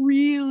not Yeah.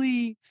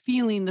 really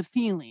feeling the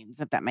feelings,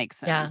 if that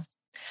makes Yeah. sense.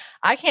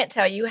 I can't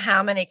tell you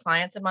how many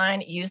clients of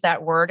mine use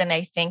that word and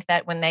they think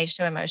that when they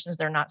show emotions,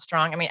 they're not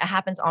strong. I mean, it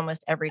happens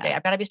almost every day. Yeah.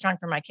 I've got to be strong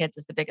for my kids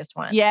is the biggest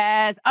one.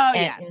 Yes. Oh,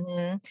 And yes.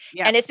 and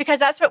Yep. it's because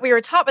that's what we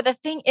were taught. But the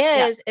thing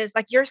Yep. is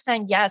like you're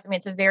saying, yes. I mean,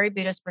 it's a very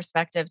Buddhist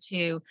perspective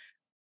to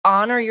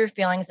honor your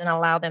feelings and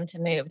allow them to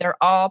move. They're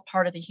all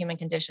part of the human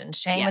condition.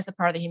 Shame Yes. is a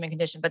part of the human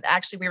condition, but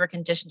actually we were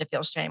conditioned to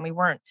feel shame. We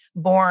weren't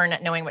born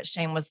knowing what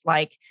shame was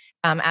like.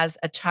 As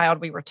a child,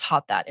 we were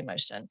taught that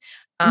emotion.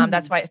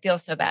 That's Mhm. why it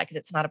feels so bad because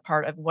it's not a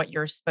part of what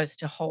you're supposed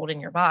to hold in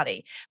your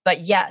body.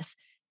 But yes,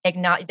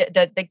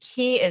 the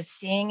key is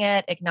seeing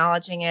it,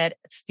 acknowledging it,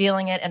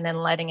 feeling it, and then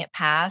letting it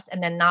pass,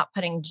 and then not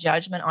putting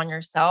judgment on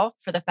yourself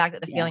for the fact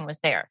that the feeling Yes. was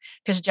there.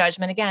 Because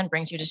judgment again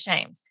brings you to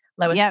shame,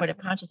 lowest Yep. point of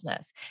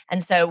consciousness.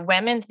 And so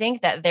women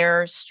think that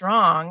they're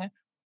strong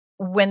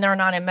when they're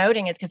not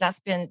emoting. It's because that's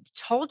been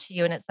told to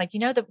you. And it's like, the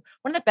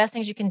one of the best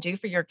things you can do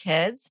for your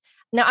kids.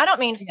 Now, I don't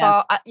mean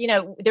Yes.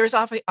 there's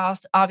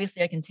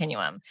obviously a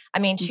continuum. I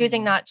mean,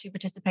 choosing Mhm. not to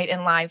participate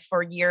in life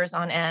for years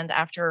on end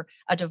after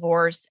a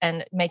divorce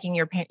and making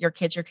your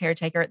kids your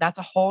caretaker, that's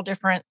a whole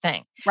different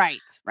thing.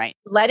 Right. Right.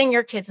 Letting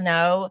your kids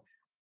know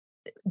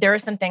there are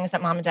some things that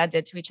mom and dad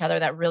did to each other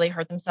that really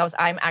hurt themselves.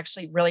 I'm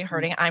actually really Mhm.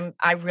 hurting.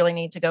 I really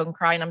need to go and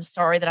cry. And I'm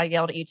sorry that I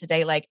yelled at you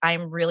today. Like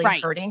I'm really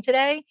Right. hurting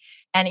today.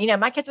 And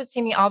my kids would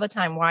see me all the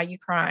time. Why are you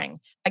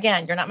crying?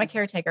 Again, you're not my Mhm.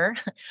 caretaker.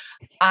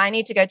 I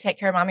need to go take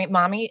care of mommy.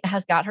 Mommy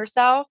has got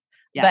herself,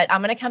 Yep. but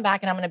I'm going to come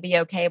back and I'm going to be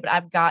okay. But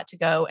I've got to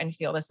go and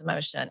feel this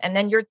emotion. And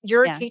then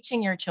you're Yeah.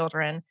 teaching your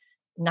children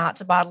not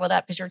to bottle it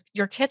up because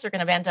your kids are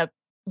going to end up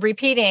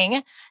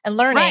repeating and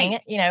learning,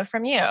 Right.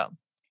 from you.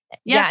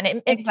 Yeah, Yep. and to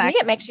me,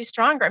 it makes Exactly. you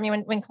stronger. I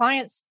mean, when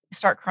clients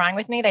start crying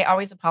with me, they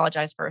always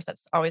apologize first.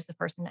 That's always the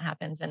first thing that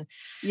happens. And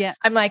Yeah.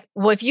 I'm like,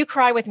 well, if you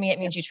cry with me, it Yep.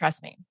 means you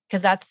trust me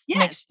because that's Yes.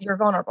 makes you're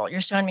vulnerable.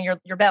 You're showing me your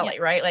Yep. belly,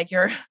 right? Like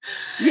you're,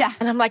 Yeah.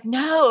 and I'm like,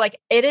 no, like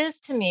it is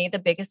to me the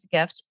biggest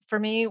gift for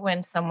me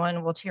when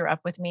someone will tear up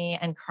with me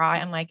and cry.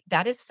 I'm like,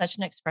 that is such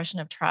an expression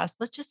of trust.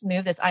 Let's just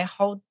move this. I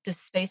hold this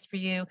space for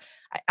you.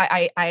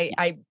 Yeah.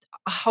 I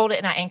hold it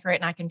and I anchor it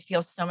and I can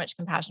feel so much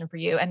compassion for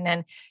you. And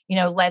then,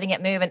 letting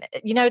it move. And,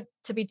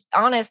 to be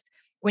honest,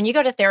 when you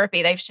go to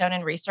therapy, they've shown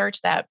in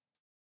research that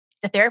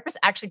the therapist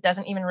actually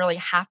doesn't even really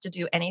have to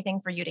do anything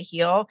for you to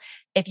heal.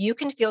 If you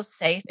can feel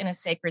safe in a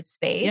sacred Yep.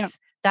 space,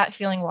 that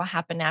feeling will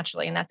happen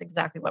naturally. And that's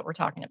exactly what we're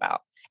talking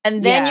about.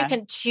 And then you Yeah.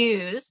 can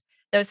choose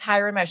those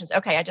higher emotions.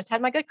 Okay, I just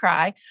had my good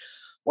cry.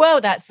 Whoa,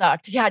 that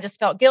sucked. Yeah, I just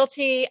felt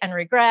guilty and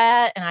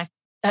regret. And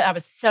I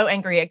was so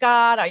angry at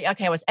God.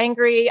 I was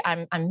angry.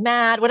 I'm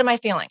mad. What am I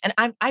feeling? And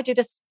I do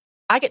this.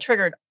 I get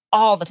triggered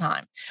all the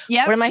time.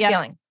 Yep. What am I Yep.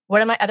 feeling?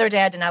 what am I, other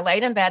day I did, I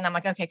laid in bed and I'm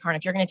like, okay, Karin,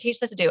 if you're going to teach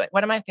this, do it.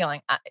 What am I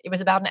feeling? It was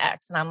about an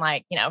ex. And I'm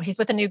like, he's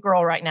with a new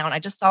girl right now. And I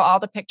just saw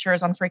all the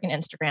pictures on freaking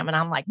Instagram and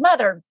I'm like,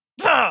 mother,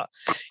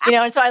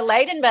 and so I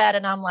laid in bed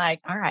and I'm like,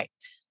 all right,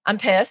 I'm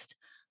pissed.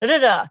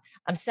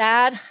 I'm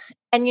sad.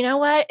 And you know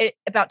what?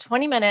 About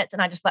 20 minutes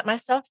and I just let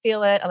myself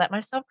feel it. I let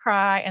myself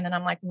cry. And then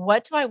I'm like,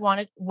 what do I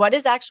want? What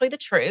is actually the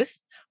truth?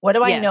 What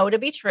do I Yes. know to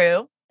be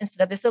true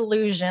instead of this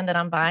illusion that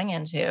I'm buying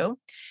into?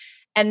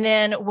 And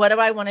then what do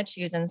I want to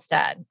choose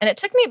instead? And it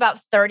took me about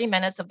 30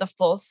 minutes of the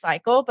full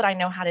cycle, but I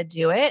know how to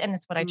do it. And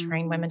it's what I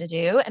train women to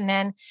do. And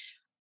then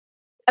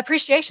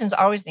appreciation is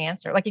always the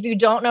answer. Like if you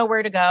don't know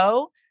where to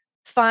go,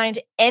 find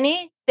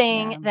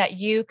anything that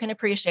you can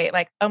appreciate.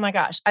 Like, oh my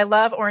gosh, I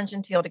love orange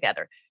and teal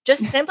together.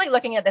 Just simply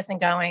looking at this and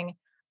going,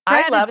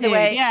 I love the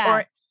way,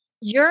 or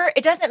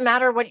it doesn't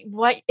matter what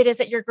it is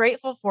that you're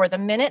grateful for. The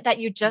minute that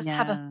you just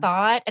have a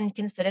thought and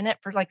can sit in it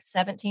for like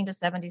 17 to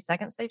 70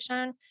 seconds, they've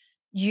shown,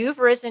 you've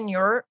risen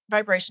your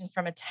vibration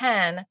from a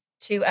 10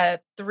 to a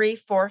 3,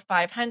 4,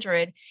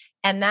 500.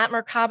 And that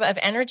Merkaba of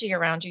energy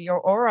around you, your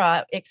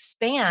aura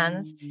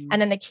expands. And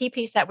then the key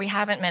piece that we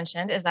haven't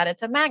mentioned is that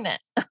it's a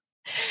magnet. And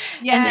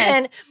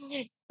then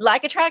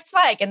like attracts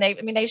like, and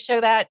they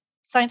show that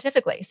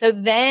scientifically. So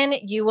then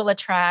you will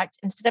attract,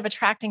 instead of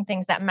attracting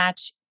things that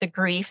match the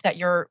grief that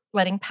you're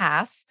letting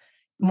pass,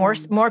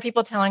 more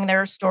people telling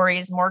their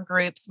stories, more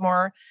groups,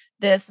 more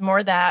this,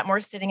 more that, more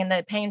sitting in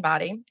the pain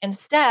body.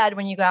 Instead,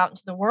 when you go out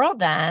into the world,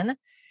 then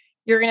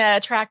you're going to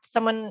attract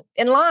someone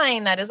in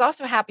line that is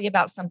also happy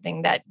about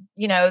something that,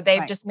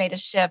 they've just made a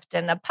shift,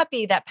 and a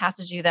puppy that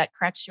passes you that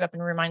cracks you up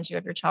and reminds you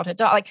of your childhood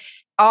dog. Like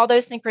all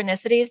those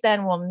synchronicities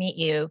then will meet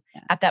you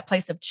at that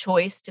place of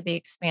choice to be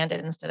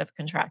expanded instead of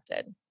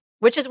contracted,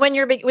 which is when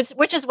you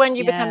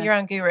become your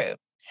own guru.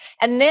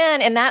 And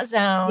then in that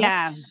zone,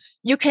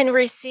 you can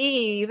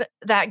receive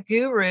that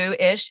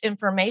guru-ish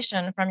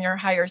information from your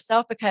higher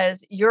self,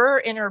 because your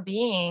inner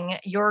being,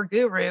 your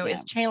guru,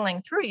 is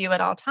channeling through you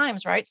at all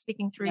times, right?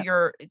 Speaking through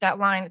that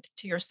line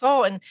to your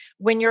soul. And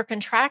when you're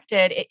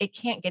contracted, it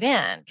can't get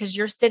in because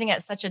you're sitting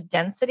at such a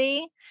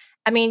density.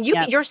 I mean,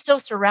 you're still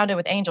surrounded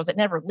with angels. It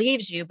never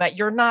leaves you, but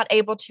you're not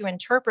able to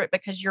interpret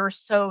because you're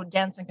so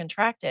dense and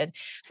contracted.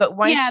 But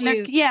once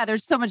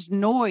there's so much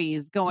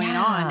noise going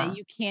on that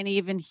you can't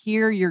even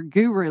hear your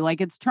guru.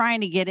 Like it's trying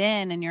to get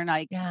in and you're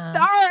like,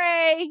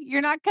 sorry,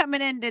 you're not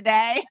coming in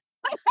today.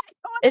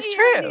 It's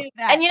true.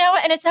 And you know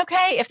what? And it's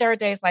okay if there are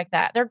days like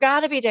that. There got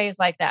to be days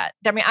like that.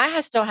 I mean,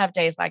 I still have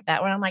days like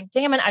that when I'm like,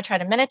 damn it, I try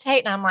to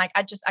meditate and I'm like,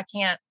 I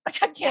can't.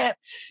 Like, I can't.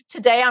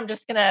 Today I'm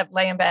just going to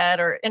lay in bed,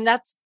 and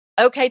that's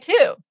okay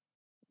too.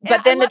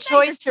 But then the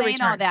choice to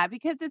return all that,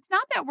 because it's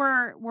not that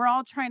we're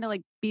all trying to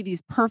like be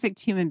these perfect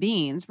human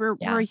beings. We're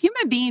a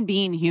human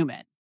being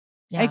human.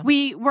 Like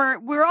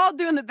we're all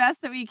doing the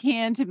best that we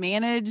can to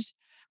manage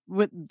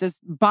with this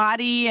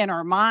body and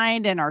our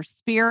mind and our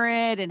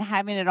spirit and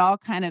having it all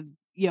kind of,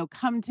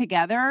 come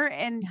together.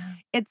 And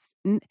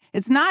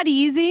it's not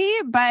easy,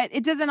 but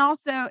it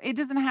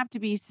doesn't have to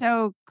be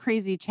so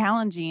crazy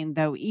challenging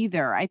though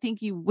either. I think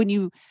when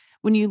you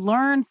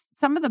learn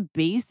some of the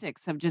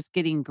basics of just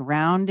getting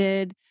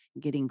grounded,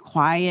 getting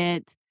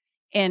quiet,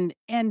 and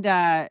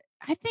I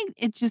think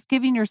it's just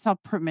giving yourself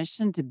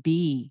permission to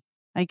be.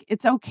 Like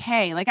it's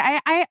okay. Like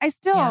I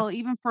still,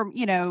 even from,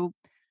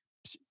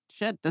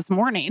 shit this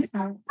morning,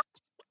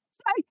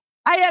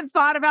 I had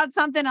thought about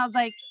something. I was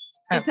like,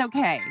 it's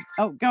okay.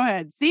 Oh, go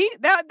ahead. See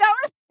that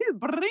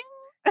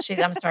was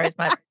I'm sorry. It's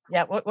my,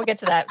 we'll get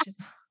to that. She's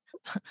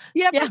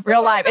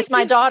real life. It's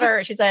my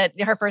daughter. She said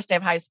her first day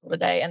of high school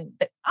today. And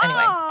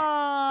anyway,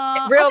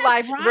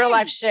 real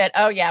life shit.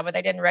 Oh yeah. But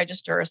they didn't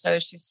register her. So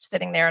she's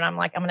sitting there and I'm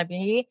like, I'm going to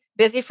be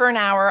busy for an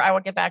hour. I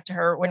will get back to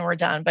her when we're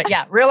done. But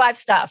real life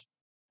stuff.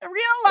 Real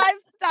life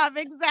stuff.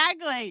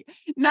 Exactly.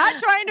 Not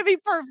trying to be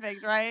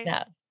perfect.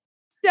 Right.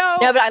 No,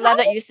 but I love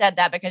that you said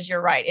that, because you're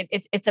right.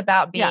 It's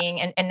about being,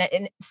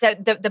 and so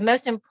the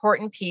most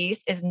important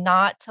piece is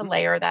not to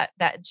layer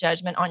that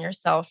judgment on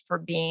yourself for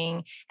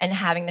being and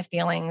having the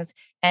feelings.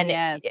 And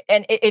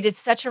it is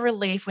such a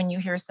relief when you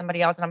hear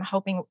somebody else. And I'm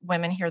hoping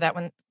women hear that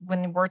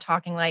when we're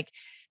talking, like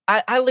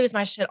I lose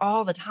my shit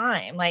all the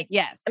time. Like,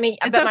 I mean,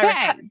 it's but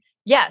okay.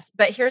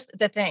 But here's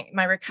the thing.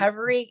 My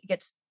recovery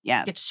gets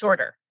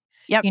shorter.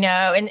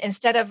 And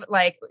instead of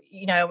like,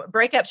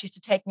 breakups used to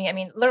take me, I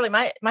mean, literally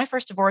my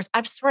first divorce,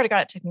 I swear to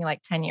God, it took me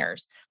like 10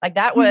 years. Like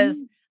that was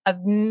a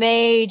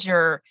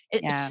major,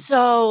 it's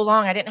so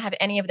long. I didn't have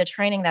any of the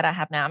training that I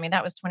have now. I mean,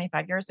 that was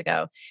 25 years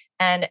ago.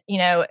 And,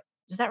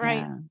 is that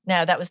right?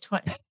 No, that was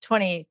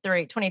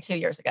 22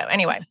 years ago.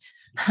 Anyway.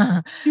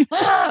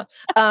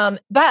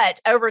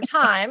 But over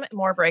time,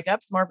 more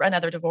breakups,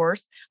 another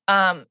divorce.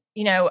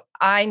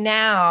 I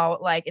now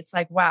it's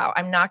like, wow,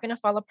 I'm not going to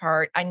fall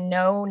apart. I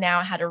know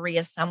now how to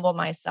reassemble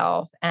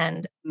myself,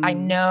 and I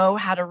know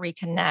how to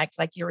reconnect,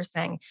 like you were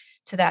saying,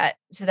 to that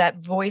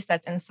voice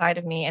that's inside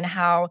of me, and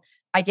how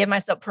I give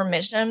myself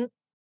permission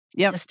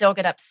to still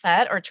get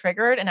upset or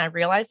triggered, and I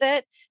realize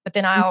it, but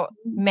then I'll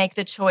make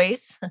the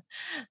choice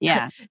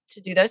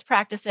to do those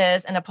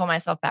practices and to pull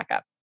myself back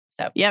up.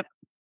 So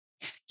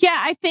Yeah,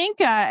 I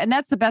think, and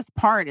that's the best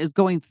part is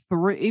going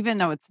through, even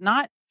though it's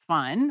not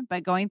fun,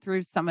 but going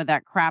through some of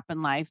that crap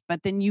in life.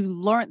 But then you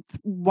learn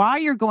while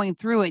you're going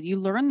through it, you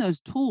learn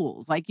those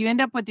tools. Like you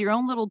end up with your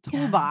own little Yeah.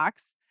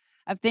 toolbox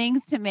of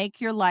things to make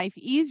your life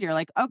easier.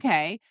 Like,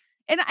 okay.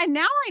 And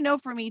now I know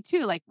for me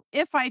too, like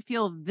if I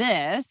feel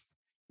this,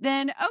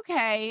 then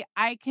okay,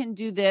 I can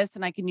do this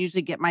and I can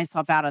usually get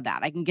myself out of that.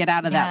 I can get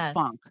out of that Yes.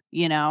 funk,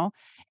 you know?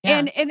 Yeah.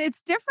 And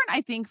it's different,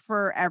 I think,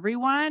 for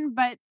everyone,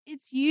 but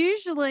it's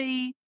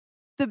usually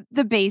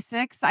the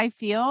basics. I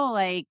feel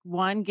like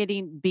one,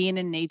 being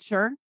in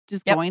nature,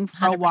 just Yep. going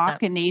for a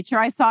walk 100%. in nature.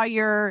 I saw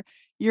your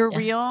Yeah.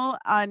 reel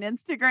on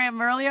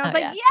Instagram earlier. I was Oh,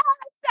 like, yeah. yes,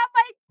 I'm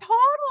like,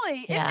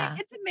 totally. Yeah.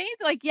 It's amazing.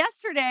 Like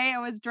yesterday, I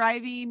was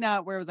driving.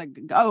 Where was I?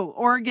 Oh,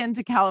 Oregon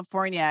to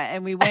California,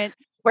 and we went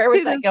Where was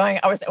to that this. going?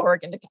 I was at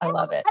Oregon. I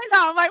love it. I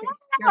know. I'm like, Your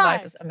what your life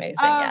am is amazing.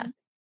 I? Yeah.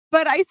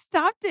 But I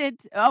stopped at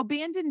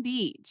Abandoned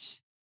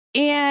Beach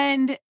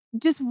and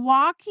just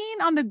walking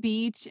on the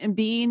beach and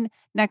being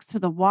next to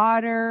the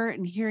water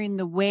and hearing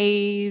the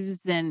waves.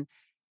 And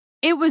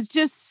it was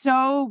just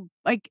so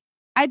like,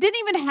 I didn't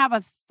even have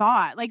a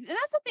thought. Like, and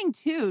that's the thing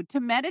too, to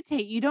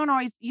meditate, you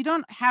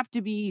don't have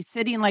to be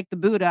sitting like the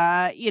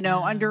Buddha,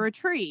 under No. a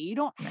tree. You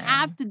don't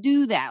have No. to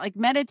do that. Like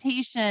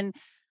meditation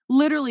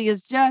literally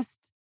is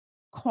just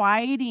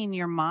quieting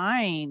your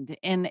mind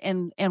and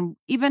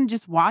even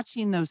just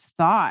watching those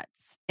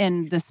thoughts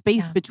and the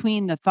space Yeah.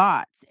 between the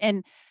thoughts.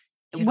 And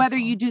whether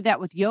you Beautiful. do that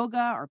with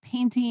yoga or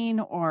painting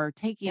or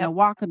taking a Yep.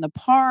 walk in the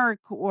park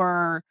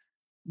or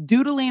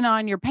doodling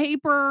on your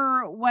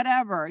paper,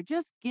 whatever,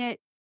 just get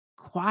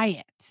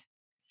quiet.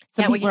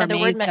 Some Yeah. Well, people are the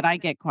word amazed that I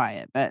get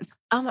quiet, but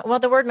well,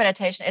 the word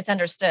meditation, it's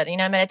understood. I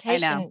know.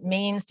 Meditation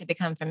means to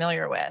become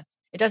familiar with.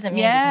 It doesn't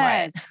mean be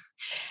quiet. Yes.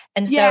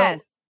 And Yes.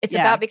 so it's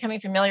Yeah. about becoming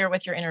familiar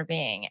with your inner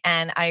being.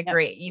 And I Yep.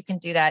 agree, you can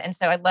do that. And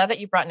so I love that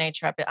you brought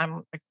nature up.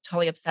 I'm like,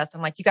 totally obsessed.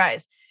 I'm like, you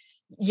guys,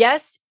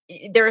 yes,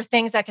 there are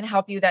things that can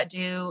help you that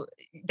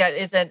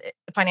is a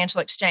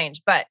financial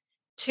exchange. But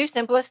two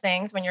simplest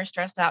things when you're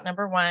stressed out.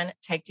 Number one,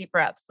 take deep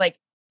breaths. Like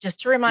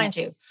just to Yep. remind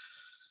you,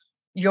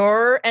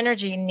 your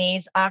energy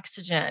needs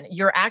oxygen.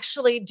 You're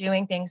actually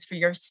doing things for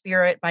your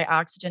spirit by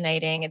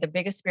oxygenating. The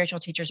biggest spiritual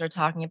teachers are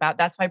talking about.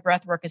 That's why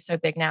breath work is so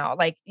big now.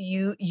 Like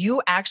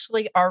you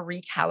actually are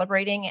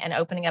recalibrating and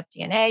opening up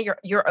DNA.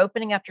 You're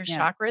opening up your Yep.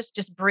 chakras.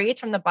 Just breathe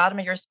from the bottom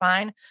of your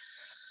spine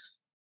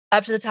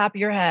up to the top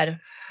of your head.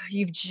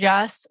 You've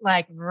just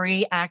like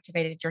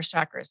reactivated your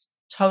chakras.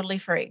 Totally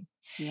free.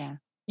 Yeah.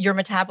 Your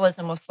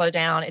metabolism will slow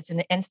down. It's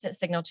an instant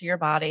signal to your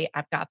body,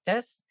 I've got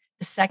this.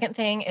 The second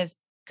thing is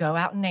go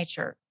out in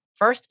nature.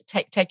 First,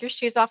 take your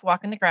shoes off,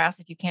 walk in the grass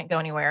if you can't go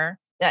anywhere.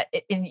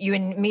 And you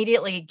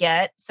immediately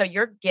so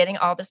you're getting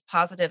all this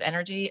positive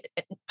energy.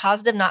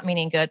 Positive not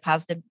meaning good,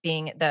 positive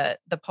being the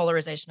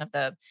polarization of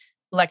the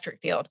electric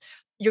field.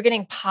 You're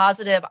getting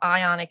positive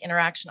ionic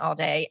interaction all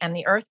day, and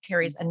the earth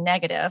carries a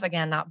negative,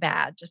 again, not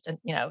bad, just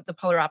the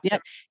polar Yep.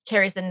 opposite,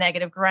 carries the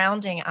negative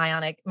grounding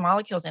ionic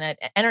molecules in it,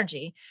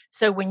 energy.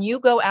 So when you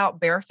go out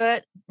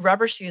barefoot,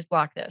 rubber shoes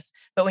block this.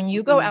 But when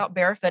you go Mhm. out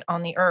barefoot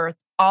on the earth,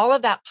 all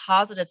of that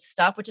positive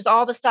stuff, which is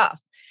all the stuff,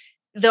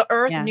 the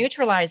earth Yeah.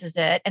 neutralizes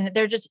it. And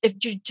they're just, if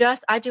you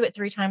just, I do it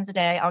 3 times a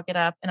day. I'll get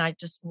up and I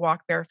just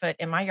walk barefoot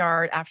in my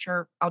yard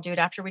I'll do it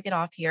after we get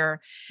off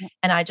here. Yep.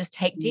 And I just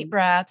take deep Mhm.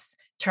 breaths,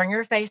 turn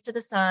your face to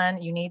the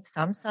sun. You need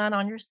some sun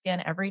on your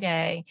skin every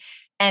day.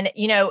 And,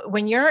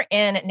 when you're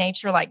in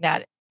nature like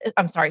that,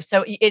 I'm sorry.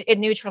 So it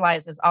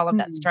neutralizes all of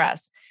that Mhm.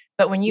 stress.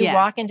 But when you Yes.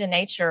 walk into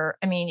nature,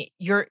 I mean,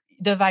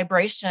 the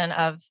vibration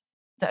of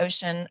the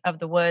ocean, of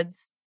the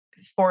woods,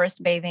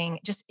 forest bathing,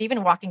 just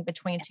even walking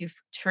between two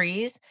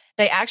trees,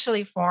 they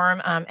actually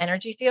form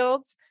energy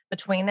fields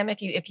between them.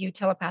 If you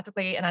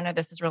telepathically, and I know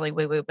this is really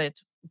woo woo, but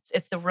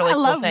it's the I really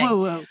cool love thing.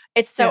 woo woo.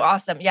 It's so Yeah.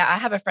 awesome. Yeah, I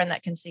have a friend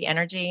that can see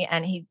energy,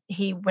 and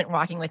he went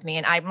walking with me,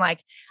 and I'm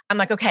like,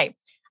 okay.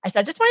 I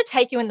said, I just want to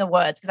take you in the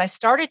woods because I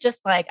started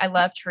just like I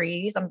love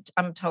trees.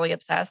 I'm totally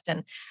obsessed,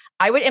 and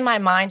I would in my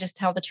mind just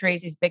tell the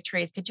trees, these big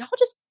trees, could y'all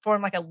just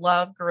form like a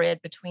love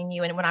grid between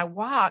you? And when I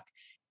walk,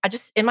 I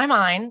just in my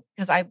mind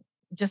because I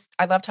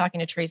love talking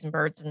to trees and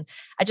birds. And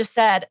I just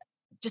said,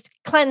 just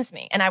cleanse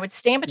me. And I would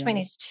stand between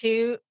Yeah. these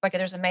two, like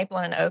there's a maple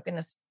and an oak in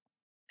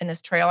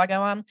this trail I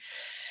go on.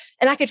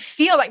 And I could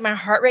feel like my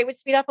heart rate would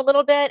speed up a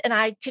little bit. And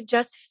I could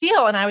just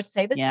feel, and I would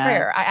say this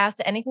prayer. Yes. I ask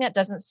that anything that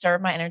doesn't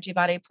serve my energy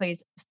body,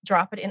 please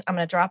drop it in. I'm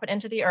going to drop it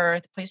into the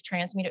earth. Please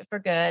transmute it for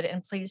good.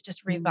 And please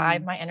just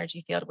revive Mm. my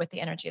energy field with the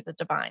energy of the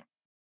divine.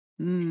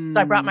 So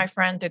I brought Mm. my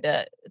friend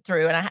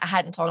through, and I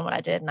hadn't told him what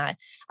I did. And I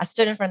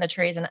stood in front of the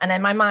trees, and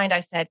in my mind,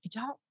 I said, could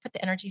y'all put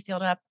the energy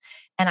field up?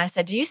 And I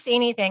said, do you see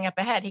anything up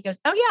ahead? He goes,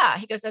 oh yeah.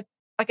 He goes,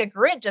 like a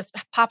grid just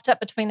popped up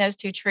between those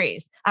two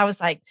trees. I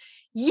was like,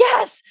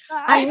 yes,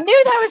 I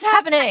knew that was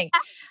happening.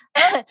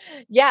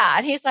 Yeah.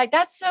 And he's like,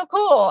 that's so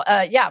cool.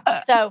 Yeah.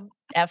 So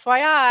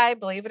FYI,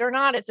 believe it or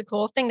not, it's a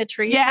cool thing. The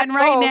trees Yeah, have and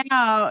right souls.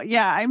 now,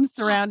 yeah, I'm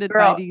surrounded by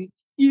Girl. these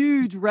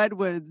huge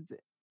redwoods,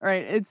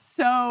 right? It's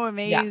so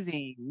Yeah.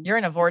 amazing. You're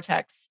in a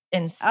vortex. Oh,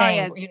 yeah,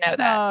 Insane. You know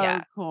that. so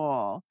Yeah.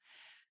 cool.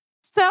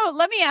 So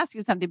let me ask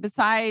you something.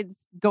 Besides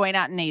going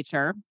out in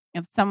nature,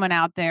 if someone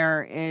out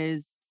there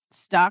is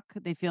stuck,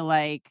 they feel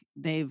like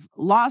they've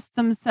lost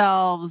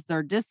themselves,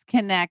 they're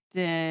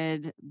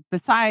disconnected,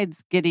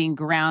 besides getting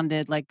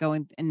grounded, like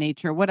going in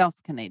nature, what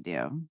else can they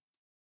do?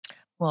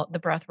 Well, the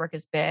breath work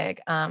is big.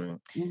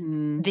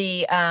 Mhm.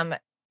 The uh,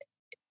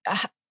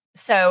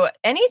 so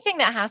anything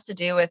that has to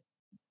do with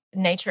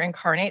nature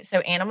incarnate, so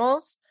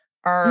animals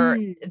are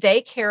Mm.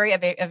 they carry a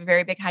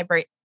very big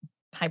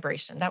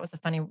hibration. That was a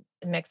funny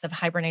mix of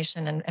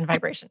hibernation and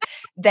vibration.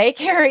 They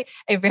carry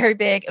a very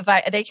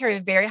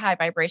high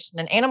vibration,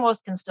 and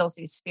animals can still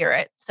see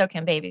spirit. So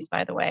can babies,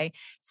 by the way.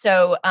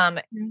 So,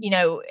 Mm.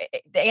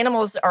 the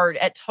animals are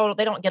at total.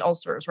 They don't get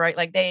ulcers, right?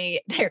 Like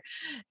they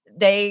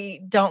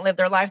don't live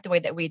their life the way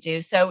that we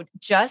do. So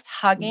just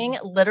hugging,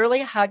 Mm.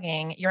 literally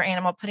hugging your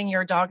animal, putting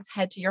your dog's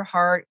head to your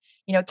heart.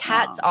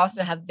 Cats Oh.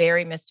 also have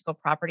very mystical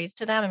properties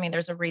to them. I mean,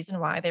 there's a reason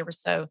why they were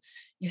so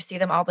you see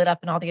them all lit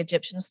up in all the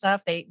Egyptian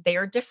stuff. They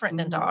are different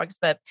than Mhm. dogs,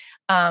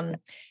 um,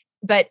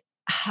 but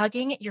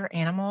hugging your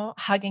animal,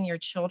 hugging your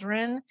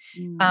children,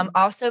 Mm.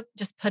 also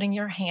just putting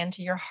your hand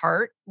to your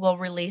heart will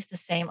release the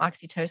same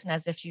oxytocin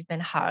as if you've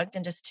been hugged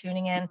and just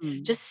tuning in.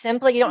 Mm. Just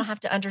simply, you don't have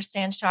to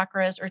understand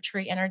chakras or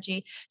tree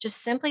energy. Just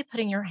simply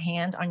putting your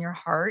hand on your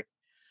heart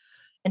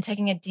and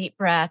taking a deep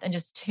breath and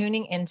just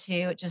tuning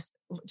into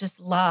just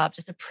love,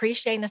 just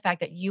appreciating the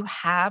fact that you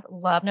have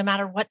love no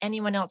matter what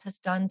anyone else has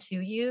done to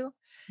you.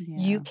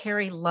 You Yeah.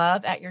 carry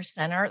love at your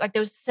center. Like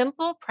those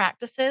simple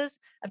practices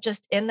of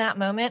just in that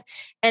moment.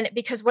 And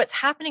because what's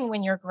happening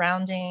when you're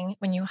grounding,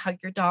 when you hug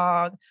your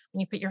dog, when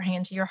you put your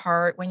hand to your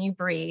heart, when you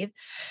breathe,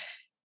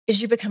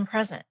 is you become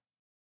present.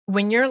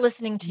 When you're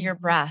listening to your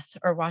Mhm. breath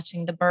or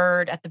watching the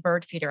bird at the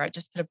bird feeder, I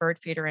just put a bird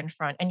feeder in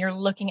front, and you're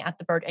looking at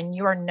the bird and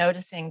you are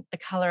noticing the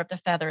color of the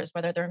feathers,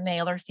 whether they're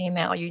male or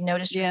female. You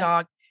notice your Yes.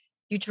 dog.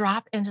 You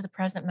drop into the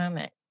present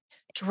moment.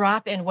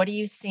 Drop in. What are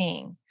you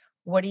seeing?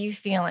 What are you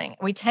feeling?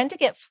 We tend to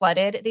get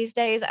flooded these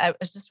days. I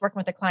was just working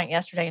with a client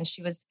yesterday and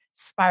she was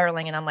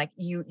spiraling and I'm like,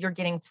 you're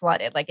getting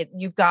flooded.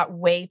 You've got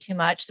way too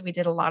much. So we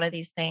did a lot of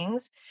these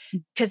things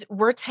because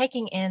we're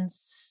taking in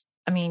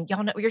I mean,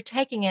 y'all know you're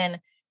taking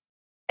in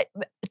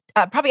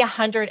probably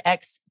 100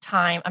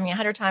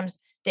 times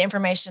the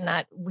information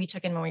that we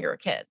took in when we were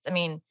kids. I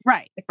mean,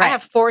 Right, like, I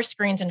have right. 4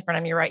 screens in front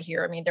of me right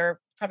here. I mean, there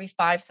are probably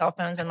 5 cell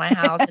phones in my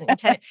house,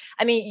 and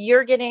I mean,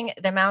 you're getting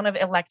the amount of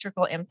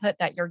electrical input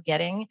that you're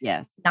getting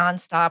Yes.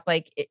 nonstop,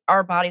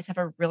 our bodies have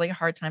a really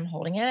hard time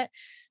holding it.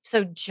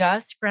 So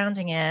just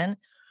grounding in,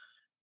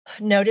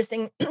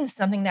 noticing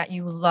something that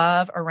you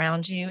love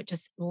around you,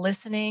 just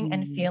listening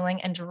and Mm.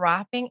 feeling and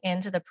dropping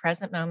into the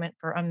present moment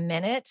for a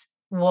minute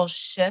will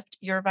shift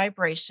your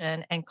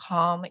vibration and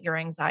calm your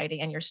anxiety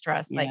and your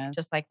stress, like Yes.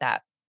 just like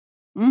that.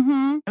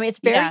 Mhm. I mean, it's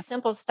very Yeah.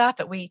 simple stuff,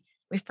 but we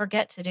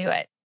forget to do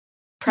it.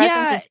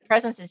 Yeah.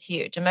 Presence is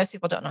huge, and most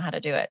people don't know how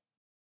to do it.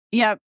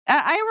 Yeah.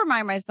 I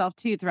remind myself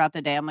too throughout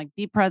the day. I'm like,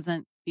 be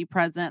present, be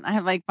present. I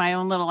have like my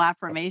own little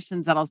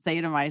affirmations that I'll say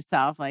to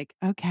myself, like,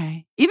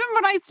 okay. Even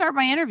when I start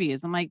my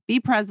interviews, I'm like, be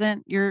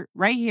present. You're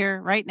right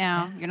here, right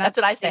now. Yeah, You're not that's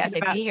what I say. I thinking say,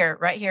 about, "Be here,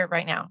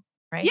 right now,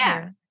 right yeah,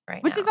 here,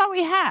 right which is now." all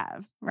we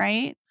have,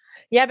 right?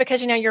 Yeah,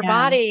 because, your Yeah.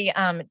 body,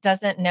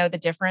 doesn't know the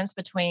difference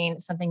between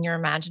something you're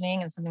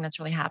imagining and something that's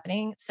really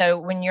happening. So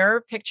when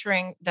you're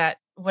picturing that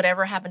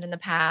whatever happened in the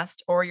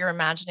past or you're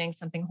imagining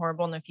something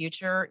horrible in the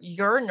future,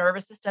 your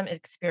nervous system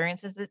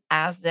experiences it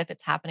as if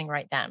it's happening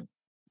right then.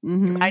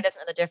 Your body Hmm.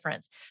 doesn't know the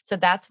difference. So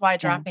that's why Yeah.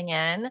 dropping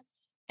in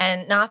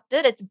and not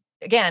that it's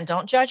again,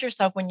 don't judge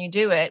yourself when you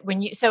do it.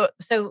 When you so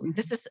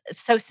this Mhm. is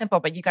so simple,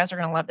 but you guys are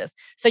gonna love this.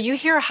 So you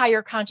hear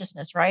higher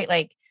consciousness, right?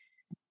 Like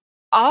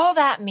all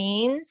that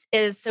means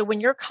is so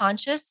when you're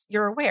conscious,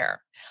 you're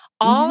aware.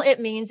 All Mhm. it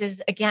means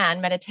is,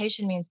 again,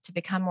 meditation means to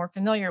become more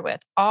familiar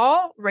with.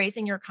 All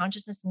raising your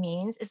consciousness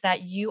means is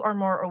that you are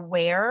more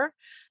aware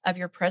of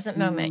your present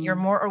moment. You're Mm.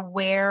 more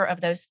aware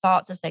of those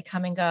thoughts as they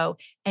come and go,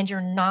 and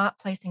you're not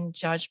placing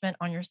judgment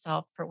on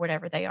yourself for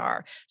whatever they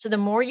are. So the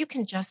more you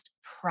can just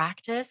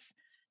practice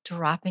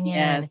dropping in,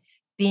 Yes.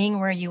 being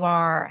where you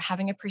are,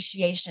 having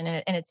appreciation,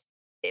 and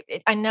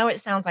I know it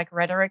sounds like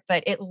rhetoric,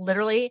 but it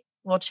literally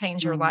will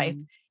change your life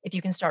Mm. if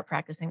you can start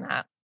practicing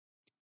that.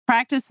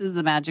 Practice is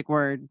the magic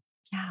word,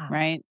 Yeah.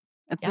 right?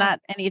 It's Yeah. not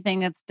anything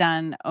that's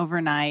done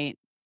overnight.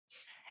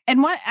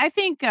 And what I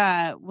think,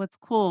 what's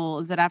cool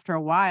is that after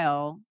a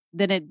while,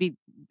 then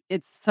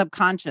it's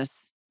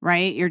subconscious,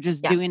 right? You're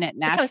just Yeah. doing it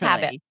Becomes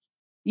habit. naturally.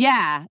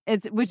 Yeah,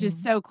 it's which is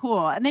Mhm. so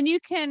cool. And then you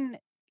can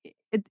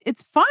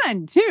it's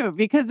fun too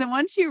because then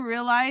once you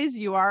realize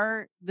you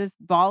are this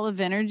ball of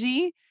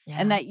energy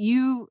and Yeah. that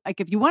you like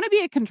if you want to be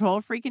a control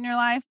freak in your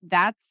life,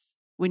 that's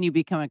when you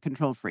become a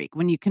control freak.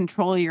 When you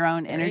control your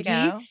own There you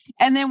energy go.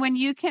 and then when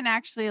you can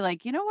actually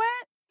like, you know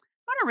what?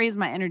 I want to raise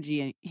my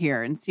energy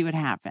here and see what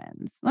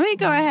happens. Let me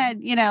go Mhm. ahead,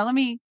 let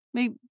me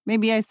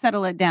maybe I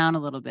settle it down a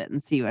little bit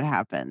and see what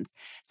happens.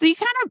 So you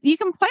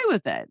can play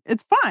with it.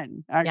 It's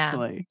fun, Yeah.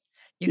 actually.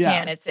 You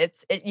can.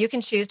 You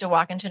can choose to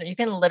walk into it. You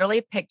can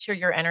literally picture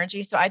your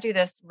energy. So I do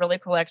this really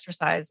cool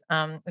exercise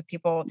with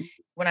people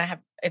when I have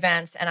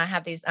events, and I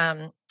have these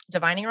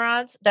divining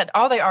rods that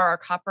all they are Oh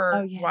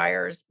copper yeah.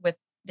 wires with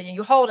then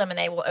you hold them and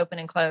they will open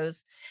and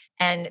close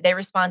and they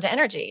respond to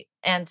energy.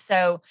 And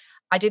so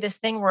I do this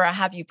thing where I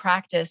have you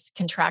practice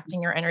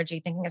contracting your energy,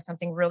 thinking of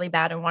something really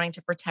bad and wanting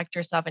to protect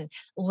yourself, and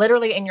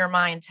literally in your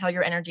mind, tell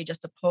your energy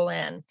just to pull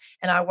in.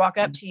 And I walk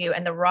up to you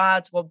and the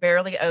rods will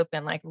barely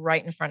open, like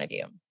right in front of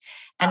you.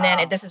 And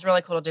then this is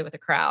really cool to do with a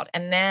crowd.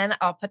 And then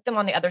I'll put them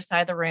on the other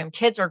side of the room.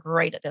 Kids are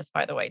great at this,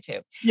 by the way,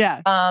 too.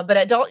 Yeah. But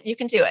adult, you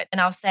can do it.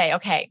 And I'll say,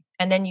 okay.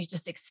 And then you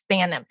just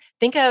expand them.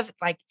 Think of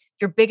like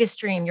your biggest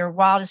dream, your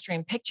wildest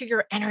dream. Picture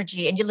your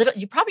energy, and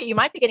you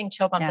might be getting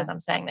chill bumps as I'm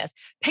saying this.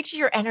 Picture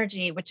your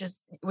energy, which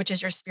is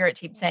your spirit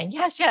team saying,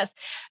 yes, yes.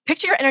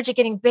 Picture your energy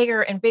getting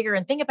bigger and bigger,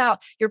 and think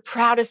about your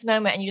proudest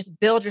moment, and you just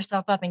build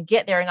yourself up and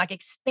get there and like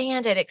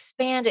expand it,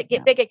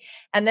 get big.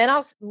 And then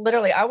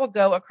I will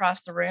go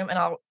across the room and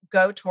I'll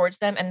go towards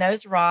them. And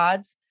those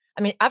rods,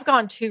 I mean, I've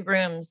gone 2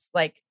 rooms,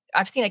 like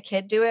I've seen a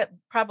kid do it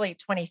probably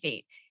 20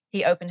 feet.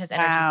 He opened his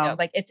energy field.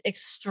 Like it's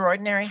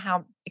extraordinary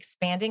how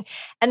expanding.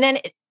 And then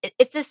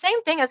it's the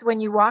same thing as when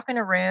you walk in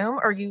a room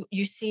or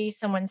you see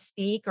someone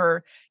speak,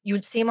 or you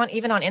would see them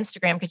even on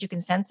Instagram, because you can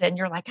sense it and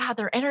you're like, God,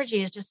 their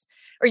energy is just,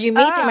 or you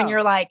meet them and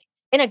you're like,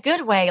 in a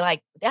good way,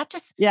 like that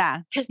just,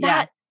 because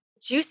that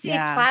juicy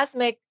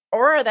plasmic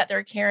aura that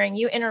they're carrying,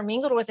 you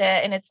intermingled with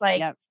it. And it's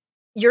like,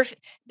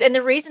 and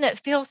the reason it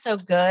feels so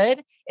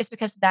good is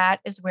because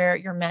that is where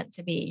you're meant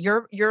to be.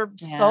 Your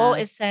soul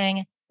is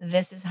saying,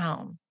 this is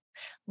home.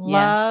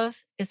 Love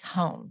is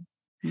home.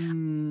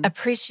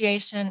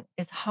 Appreciation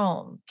is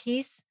home.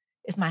 Peace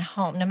is my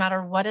home. No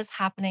matter what is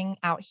happening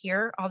out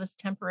here, all this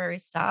temporary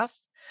stuff,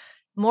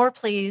 more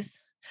please,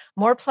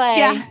 more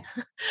play,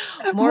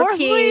 more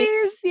peace,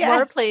 please,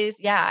 more please.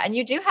 Yeah. And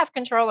you do have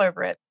control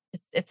over it.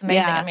 It's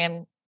amazing. I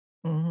mean,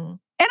 and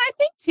I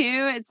think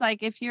too, it's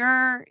like if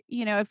you're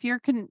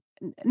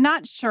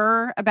not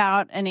sure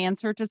about an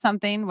answer to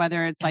something,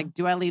 whether it's like,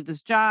 do I leave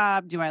this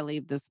job? Do I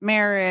leave this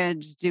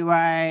marriage? Do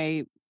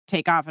I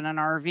take off in an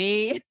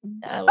RV?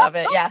 I love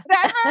it. Yeah.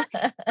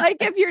 Whatever. Like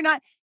if you're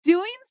not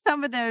doing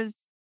some of those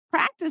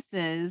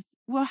practices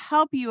will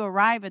help you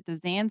arrive at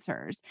those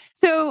answers.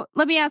 So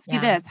let me ask you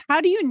this.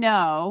 How do you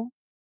know?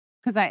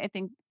 Because I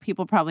think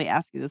people probably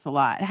ask you this a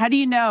lot. How do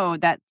you know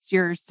that's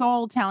your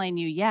soul telling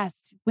you,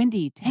 yes,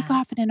 Wendy, take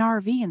off in an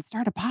RV and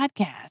start a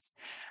podcast?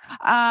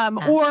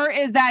 Or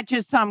is that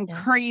just some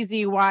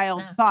crazy,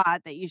 wild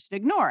thought that you should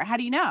ignore? How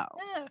do you know?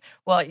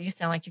 Well, you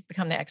sound like you've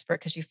become the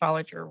expert because you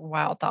followed your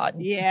wild thought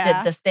and did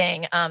this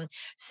thing.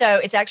 So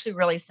it's actually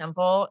really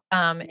simple.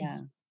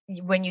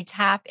 When you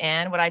tap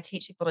in, what I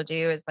teach people to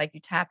do is like you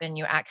tap in,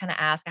 you kind of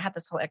ask. I have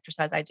this whole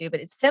exercise I do, but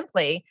it's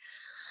simply,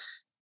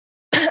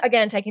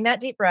 again, taking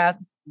that deep breath.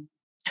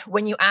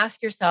 When you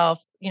ask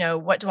yourself,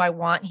 what do I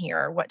want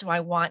here? What do I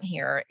want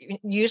here?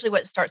 Usually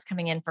what starts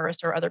coming in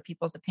first are other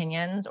people's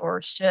opinions,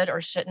 or should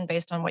or shouldn't,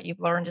 based on what you've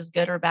learned is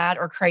good or bad,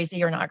 or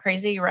crazy or not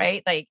crazy,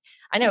 right? Like,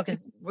 I know,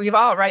 because we've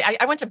all, right?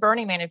 I went to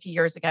Burning Man a few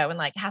years ago and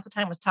like half the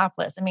time was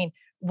topless. I mean,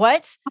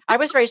 what? I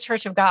was raised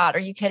Church of God. Are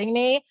you kidding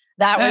me?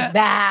 That was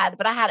bad,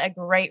 but I had a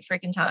great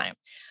freaking time.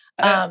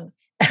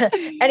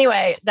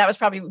 Anyway, that was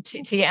probably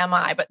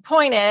TMI, but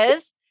point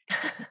is,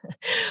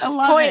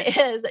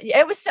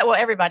 it was so, well,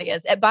 everybody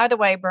is. By the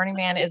way, Burning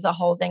Man is a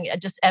whole thing.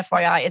 Just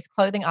FYI, it's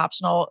clothing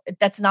optional.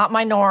 That's not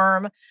my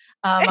norm.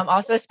 I'm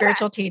also a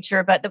spiritual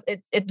teacher, but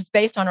it's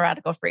based on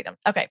radical freedom.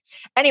 Okay.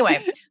 Anyway,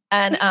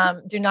 and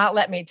do not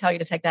let me tell you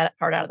to take that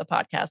part out of the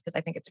podcast, because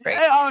I think it's great.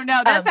 Oh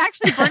no, that's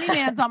actually Burning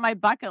Man's on my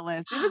bucket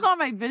list. It was on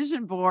my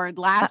vision board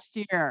last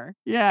year.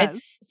 Yeah.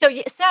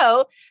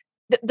 So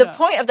the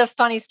point of the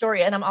funny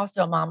story, and I'm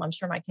also a mom. I'm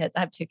sure my kids, I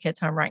have 2 kids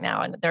home right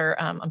now, and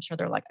I'm sure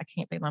they're like, I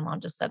can't believe my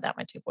mom just said that,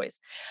 my 2 boys.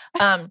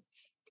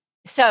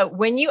 So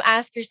when you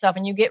ask yourself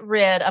and you get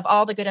rid of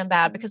all the good and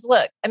bad, because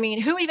look, I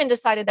mean, who even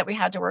decided that we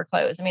had to wear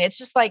clothes? I mean, it's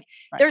just like,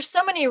 there's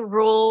so many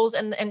rules,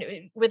 and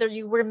whether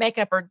you wear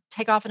makeup or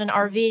take off in an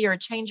RV or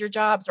change your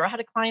jobs, or I had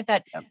a client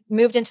that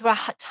moved into a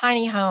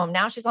tiny home.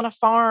 Now she's on a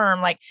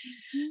farm. Like,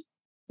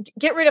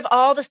 get rid of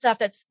all the stuff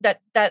that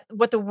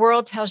what the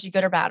world tells you,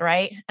 good or bad,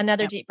 right?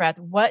 Another deep breath.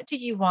 What do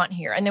you want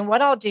here? And then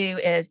what I'll do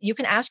is you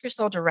can ask your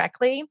soul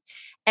directly.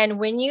 And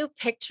when you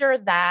picture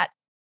that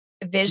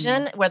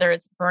vision, whether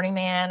it's Burning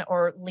Man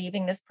or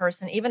leaving this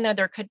person, even though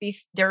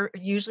there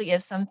usually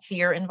is some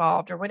fear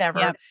involved or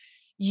whatever,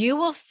 you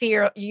will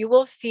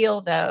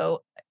feel though,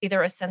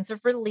 either a sense of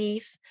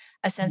relief,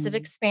 a sense of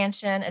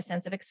expansion, a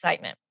sense of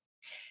excitement.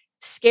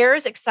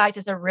 Scares excites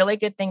is a really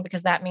good thing,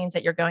 because that means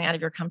that you're going out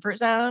of your comfort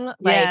zone.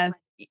 Like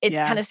it's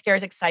kind of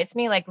scares excites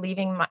me, like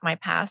leaving my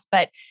past.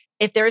 But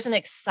if there's an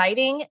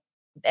exciting,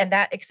 and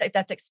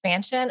that's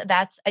expansion,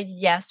 that's a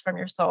yes from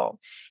your soul.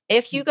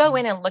 If you go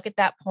in and look at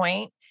that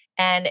point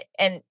and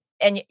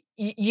and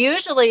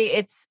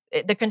usually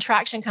the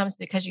contraction comes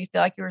because you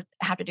feel like you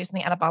have to do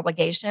something out of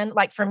obligation.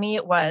 Like for me,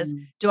 it was,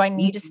 Mm. do I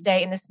need to Mhm.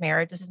 stay in this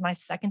marriage? This is my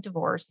second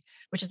divorce,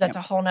 which is, that's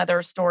Yep. a whole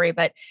nother story,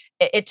 but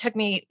it took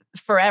me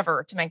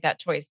forever to make that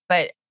choice.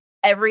 But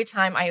every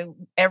time I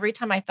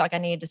felt like I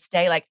needed to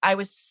stay, like I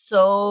was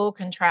so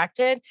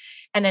contracted.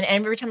 And then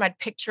every time I'd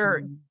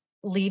picture Mhm.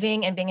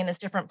 leaving and being in this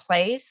different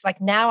place,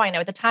 like now I know.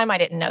 At the time I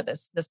didn't know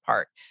this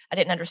part. I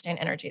didn't understand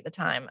energy at the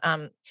time.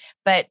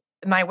 But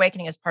my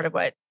awakening is part of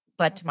what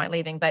led to my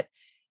leaving. But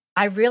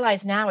I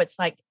realize now it's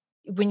like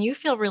when you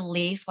feel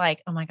relief,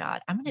 like, oh my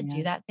God, I'm going to do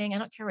Yeah. that thing. I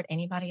don't care what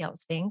anybody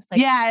else thinks. Like,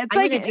 Yeah, it's I'm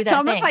like going to do it's that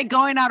almost thing. like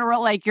going on a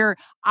roll like you're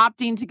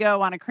opting to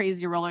go on a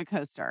crazy roller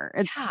coaster.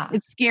 It's Yeah.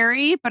 it's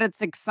scary, but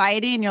it's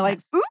exciting. You're like,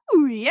 Yes.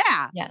 "Ooh, yeah."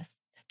 Yes. Yes,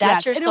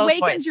 That's your it soul's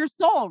awakens voice. your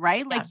soul,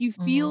 right? Yeah. Like you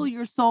Hmm. feel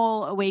your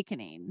soul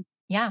awakening.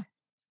 Yeah.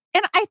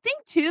 And I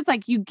think too, it's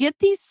like you get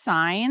these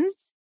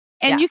signs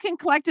and Yeah. you can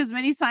collect as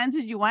many signs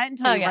as you want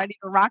until Oh, you're yeah. ready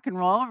to rock and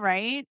roll,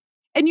 right?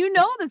 And you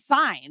Yeah. know the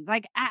signs.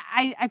 Like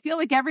I feel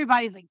like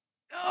everybody's like,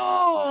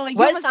 oh, like you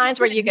What almost signs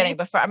were hear you it. getting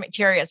before? I'm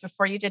curious,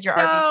 before you did your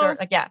RV So tour?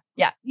 Like, yeah.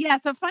 Yeah. yeah,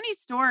 so funny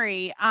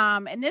story.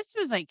 And this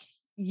was like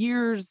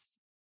years.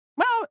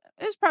 Well,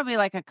 it was probably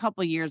like a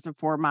couple years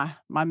before my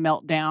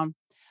meltdown.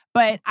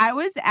 But I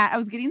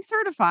was getting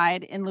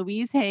certified in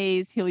Louise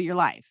Hay's Heal Your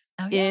Life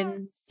Oh, yes.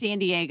 in San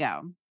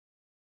Diego.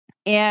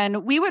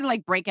 And we would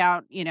like break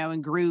out,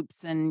 in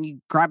groups and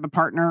you grab a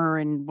partner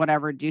and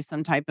whatever, do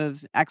some type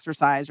of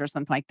exercise or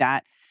something like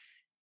that.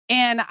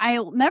 And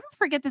I'll never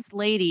forget this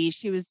lady.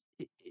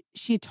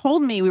 She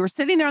told me we were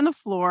sitting there on the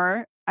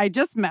floor. I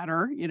just met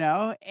her,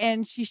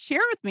 and she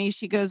shared with me,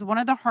 she goes, one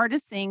of the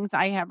hardest things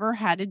I ever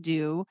had to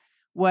do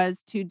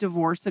was to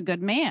divorce a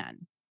good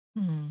man.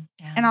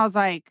 Yeah. And I was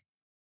like,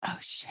 oh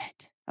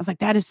shit. I was like,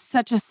 that is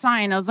such a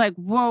sign. I was like,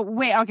 whoa,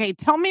 wait, okay,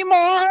 tell me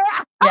more.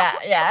 Yeah.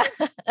 Yeah.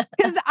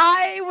 Because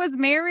I was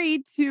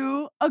married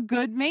to a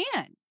good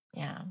man.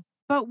 Yeah.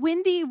 But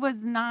Wendy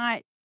was not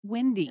Yeah.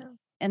 Wendy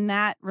in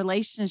that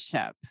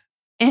relationship.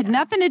 It had Yeah.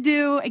 nothing to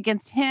do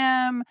against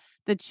him,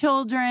 the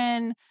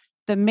children,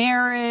 the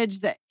marriage,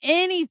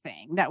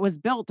 anything that was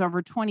built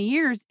over 20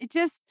 years. It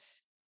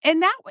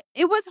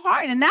was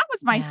hard. And that was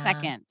Yeah.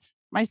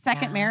 my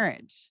second Yeah.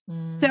 marriage.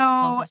 Both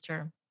So, is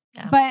true.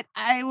 Yeah. but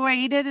I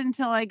waited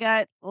until I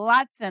got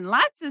lots and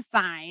lots of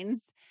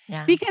signs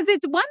Yeah. because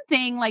it's one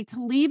thing like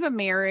to leave a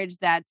marriage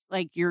that's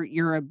like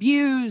you're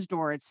abused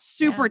or it's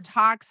Yeah. super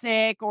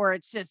toxic or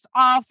it's just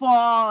awful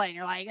and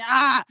you're like,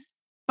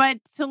 but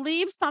to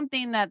leave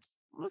something that's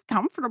was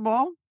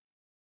comfortable,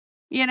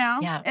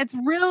 Yeah. it's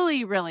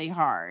really, really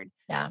hard.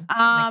 Yeah.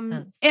 That makes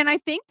sense. And I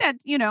think that,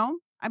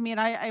 I mean,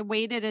 I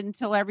waited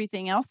until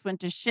everything else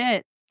went to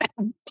shit. I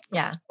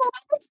Yeah.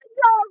 was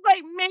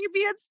like, maybe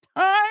it's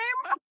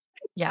time.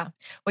 Yeah.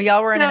 Well,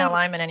 y'all weren't in So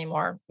alignment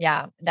anymore.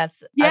 Yeah.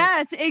 yes,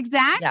 Yeah.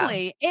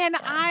 exactly. And Yeah.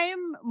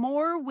 I'm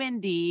more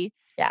windy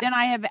Yeah. than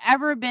I have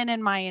ever been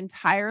in my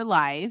entire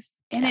life.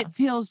 And Yeah. it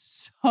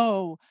feels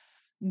so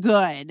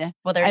good.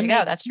 Well, there I you go.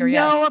 make That's your no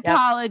yes. Yep.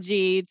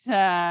 apology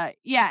to,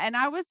 yeah. And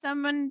I was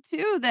someone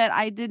too that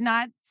I did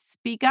not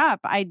speak up.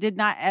 I did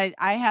not,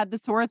 I had the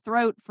sore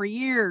throat for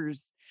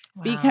years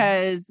Wow.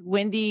 because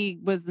Wendy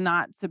was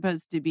not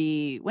supposed to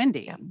be Yep.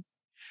 Wendy.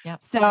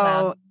 Yep. So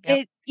So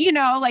sad.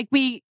 Yep. like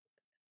we,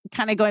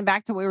 kind of going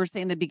back to what we were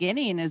saying in the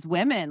beginning as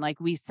women, like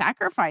we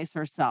sacrifice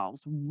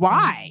ourselves.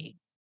 Why?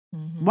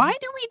 Mhm. Mhm. Why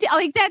do we do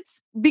like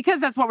that's because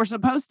that's what we're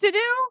supposed to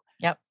do?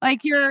 Yep. Like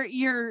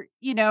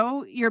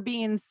you're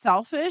being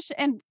selfish.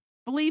 And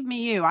believe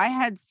me,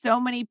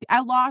 I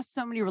lost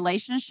so many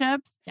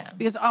relationships Yeah.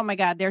 because oh my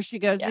God, there she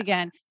goes Yeah.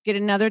 again. Get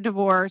another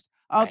divorce.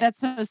 Oh, Right. that's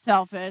so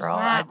selfish. Girl,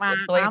 Wah, wah.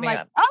 believe I'm me.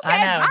 like, I okay,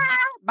 bye. know.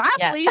 Bye,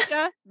 Yeah.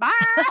 Felicia.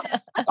 Bye.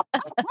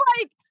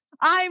 Like,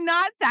 I'm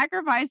not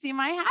sacrificing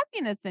my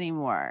happiness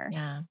anymore.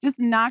 Yeah. Just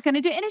not going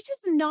to do it. And it's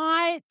just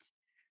not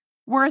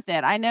worth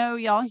it. I know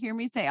y'all hear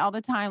me say all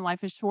the time,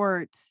 life is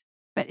short,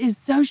 but it's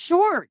so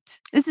short.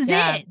 This is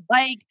Yeah. it.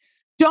 Like,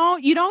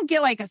 you don't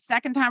get like a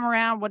second time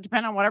around, what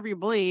depend on whatever you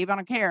believe. I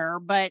don't care.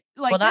 But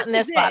Well, like, not this in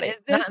is this it. body.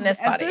 Not in this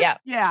body. Yeah.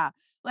 Yeah.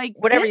 Like,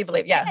 Whatever this you is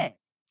believe. Yeah. it.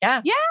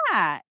 Yeah.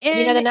 Yeah. The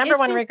And number it's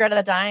one just, regret of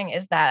the dying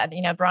is that,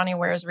 Bronnie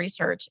Ware's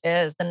research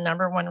is the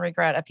number one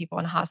regret of people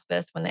in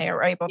hospice when they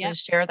are able to yep.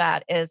 share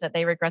that is that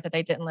they regret that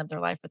they didn't live their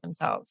life for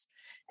themselves.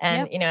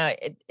 And,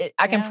 Yep.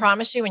 I can Yeah.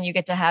 promise you when you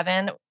get to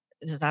heaven,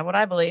 this is not what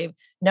I believe.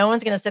 No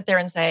one's going to sit there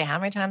and say, how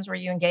many times were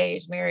you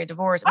engaged, married,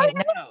 divorced? I Oh,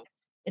 mean, no,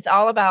 it's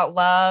all about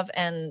love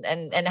and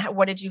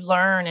what did you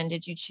learn? And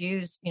did you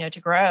choose, to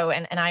grow?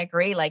 And I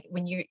agree. Like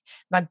when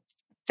my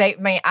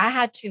I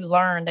had to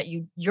learn that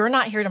you're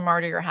not here to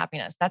martyr your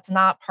happiness. That's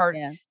not part.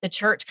 yeah. The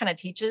church kind of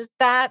teaches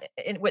that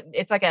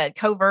it's like a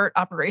covert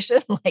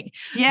operation. Like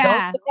don't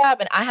Yeah. speak up.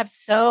 And I have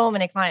so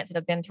many clients that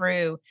have been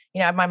through.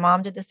 My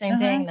mom did the same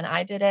thing, Uh-huh. and then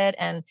I did it,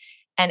 and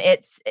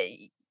it's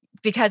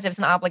because it's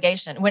an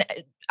obligation. When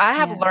I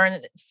have Yeah.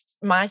 learned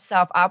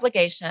myself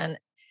obligation.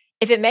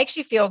 If it makes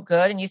you feel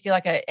good and you feel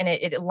like and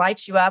it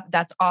lights you up,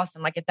 that's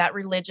awesome. Like if that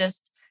religious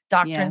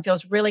doctrine Yes.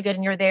 feels really good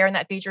and you're there and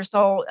that feeds your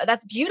soul.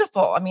 That's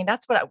beautiful. I mean,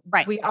 that's what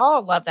Right. we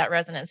all love, that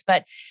resonance.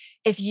 But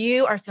if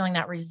you are feeling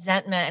that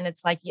resentment and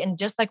it's like, and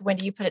just like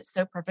Wendy, you put it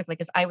so perfectly,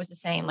 because I was the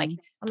same, like,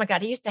 oh my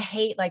God, he used to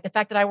hate like the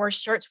fact that I wear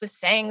shirts with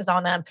sayings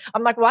on them.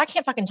 I'm like, well, I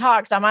can't fucking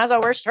talk, so I might as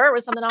well wear a shirt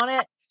with something on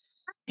it.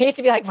 He used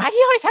to be like, why do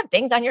you always have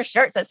things on your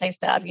shirts that say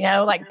stuff,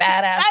 like badass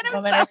That is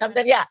woman so or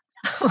something? Yeah.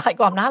 I'm like,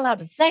 well, I'm not allowed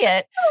to say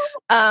it.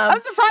 I'm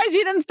surprised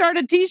you didn't start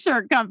a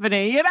t-shirt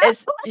company,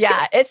 It's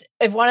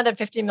one of the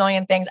 50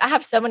 million things. I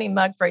have so many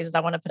mug phrases I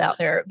want to put out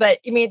there, but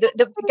you mean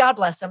the God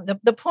bless them.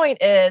 The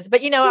point is,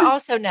 but I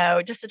also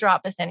know, just to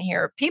drop this in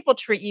here, people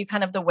treat you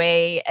kind of the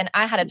way, and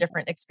I had a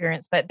different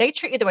experience, but they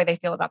treat you the way they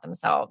feel about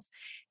themselves.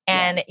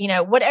 And,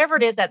 Yes. Whatever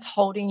it is that's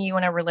holding you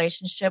in a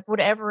relationship,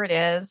 whatever it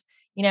is,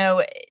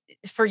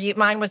 for you,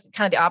 mine was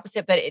kind of the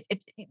opposite, but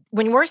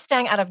when we're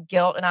staying out of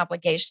guilt and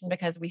obligation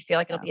because we feel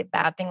like it'll be a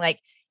bad thing, like,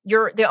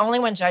 you're the only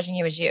one judging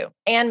you is you,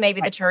 and maybe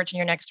the church and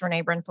your next door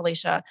neighbor and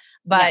Felicia,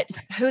 but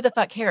who the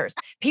fuck cares?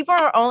 People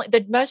are only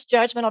the most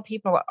judgmental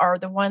people are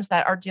the ones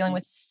that are dealing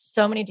with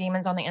so many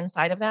demons on the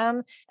inside of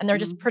them, and they're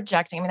just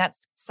projecting. I mean,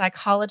 that's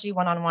psychology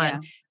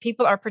 101.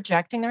 People are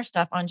projecting their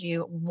stuff onto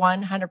you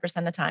 100%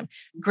 of the time.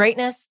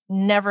 Greatness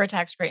never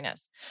attacks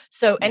greatness.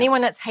 So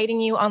anyone that's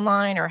hating you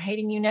online or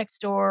hating you next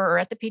door or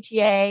at the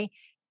PTA,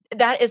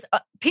 that is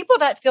people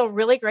that feel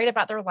really great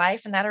about their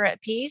life and that are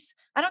at peace.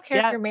 I don't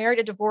care if you're married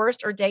or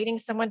divorced or dating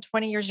someone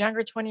 20 years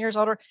younger, 20 years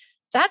older.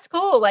 That's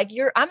cool. Like,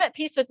 I'm at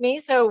peace with me.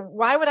 So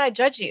why would I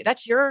judge you?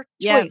 That's your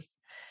choice.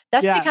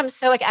 That's become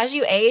so, like, as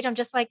you age, I'm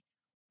just like,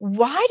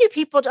 why do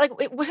people like,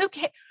 who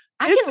cares?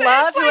 I can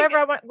love whoever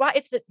I want. Why?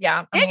 It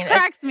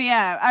cracks me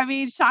up. I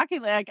mean,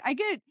 shockingly, like I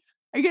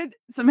get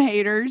some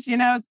haters,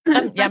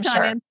 especially I'm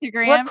sure. on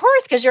Instagram. Well, of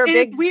course, because you're a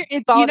big, it's weird.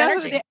 It's ball of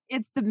energy.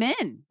 it's the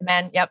men.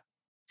 Men. Yep.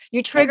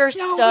 You trigger it's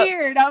so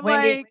weird. I'm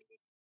Wendy,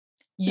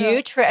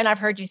 like, and I've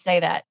heard you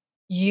say that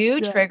you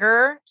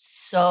trigger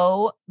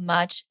so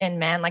much in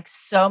men, like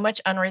so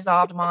much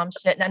unresolved mom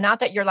shit. Now,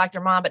 not that you're like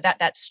your mom, but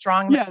that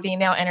strong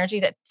female energy,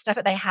 that stuff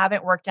that they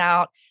haven't worked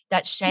out,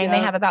 that shame they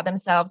have about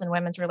themselves and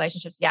women's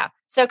relationships. Yeah.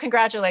 So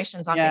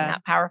congratulations on being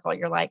that powerful.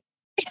 You're like,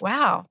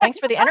 wow, thanks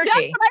for the energy.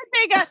 That's what I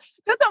think.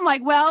 Because I'm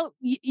like, well,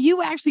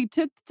 you actually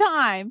took the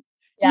time,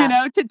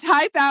 to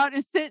type out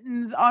a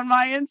sentence on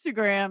my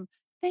Instagram.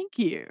 Thank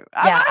you.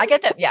 Yeah, I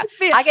get that. Yeah,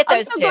 I get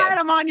those I'm so too. glad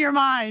I'm on your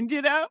mind,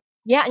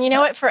 Yeah, and you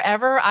know what?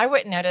 Forever, I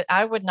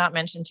would not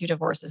mention 2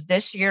 divorces.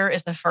 This year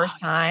is the first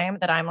time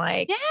that I'm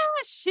like, yeah,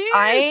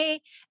 sure.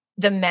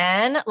 The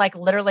men, like,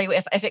 literally,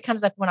 if it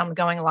comes up when I'm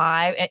going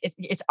live,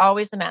 it's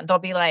always the men. They'll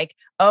be like,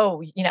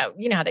 oh, you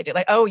know how they do,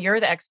 like, oh, you're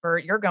the expert,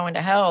 you're going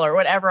to hell or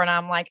whatever. And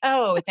I'm like,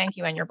 oh, thank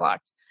you. And you're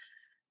blocked.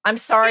 I'm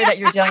sorry that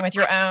you're dealing with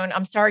your own.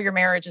 I'm sorry your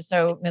marriage is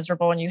so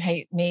miserable and you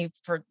hate me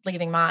for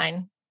leaving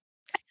mine.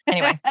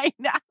 Anyway. I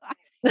know.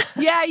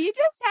 Yeah, you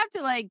just have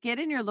to like get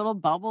in your little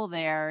bubble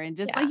there and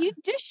just like you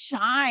just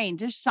shine,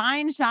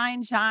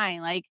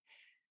 shine. Like,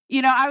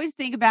 I always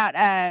think about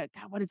God,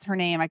 what is her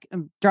name?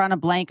 I'm drawing a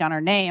blank on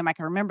her name. I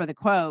can remember the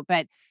quote,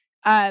 but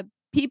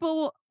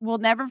people will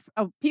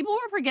people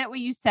will forget what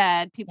you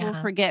said. People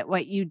will forget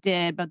what you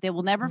did, but they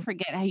will never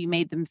forget how you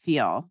made them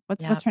feel.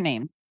 What's her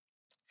name?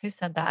 Who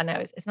said that? I know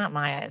it's not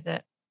Maya, is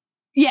it?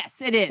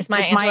 Yes, it is. It's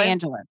Maya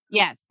Angelou.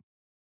 Yes,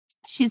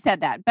 she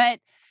said that, but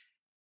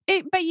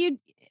you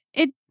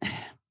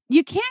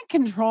can't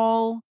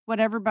control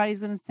what everybody's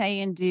going to say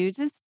and do.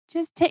 Just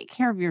take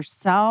care of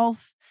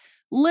yourself.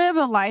 Live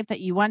a life that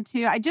you want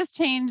to. I just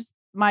changed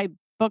my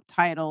book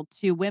title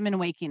to Women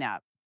Waking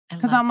Up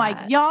because I'm like,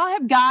 y'all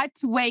have got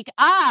to wake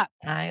up.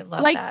 I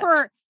love like that.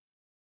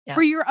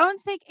 For your own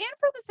sake and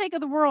for the sake of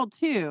the world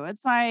too.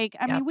 It's like,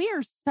 I mean, we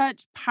are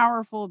such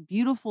powerful,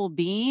 beautiful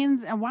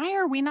beings, and why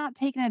are we not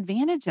taking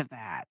advantage of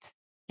that?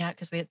 Yeah,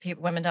 because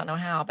women don't know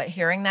how. But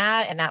hearing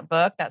that in that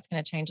book, that's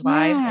going to change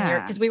lives.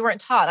 Because we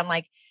weren't taught. I'm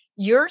like,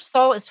 your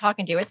soul is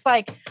talking to you. It's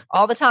like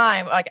all the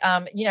time, like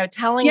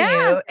telling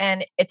you,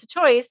 and it's a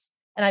choice.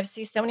 And I've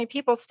seen so many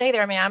people stay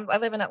there. I mean, I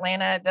live in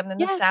Atlanta. I'm in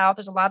the South.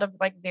 There's a lot of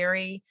like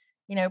very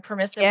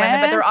permissive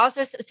women, but there are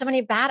also so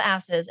many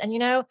badasses.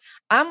 And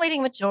I'm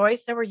leading with joy.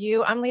 So are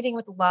you. I'm leading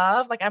with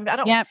love. Like I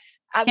don't.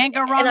 Can't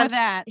go wrong with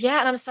that. Yeah,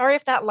 and I'm sorry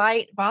if that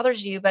light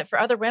bothers you, but for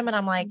other women,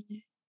 I'm like,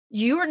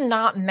 you are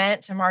not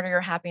meant to martyr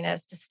your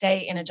happiness to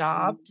stay in a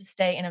job, to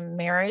stay in a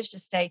marriage, to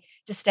stay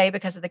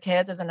because of the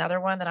kids is another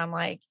one that I'm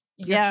like,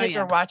 your kids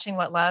are watching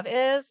what love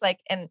is like.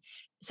 And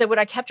so what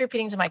I kept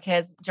repeating to my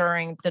kids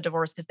during the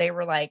divorce, because they're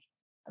like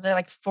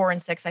 4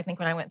 and 6, I think,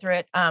 when I went through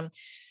it,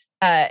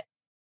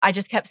 I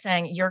just kept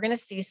saying, you're going to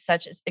see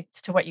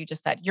it's to what you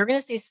just said. You're going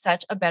to see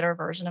such a better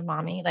version of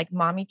mommy. Like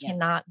mommy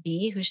cannot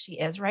be who she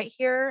is right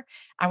here.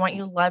 I want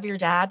you to love your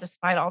dad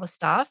despite all the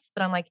stuff.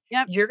 But I'm like,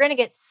 you're going to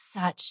get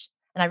such,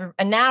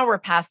 and now we're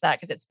past that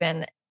because it's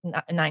been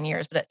 9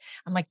 years, but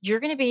I'm like, you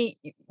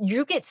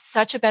get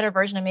such a better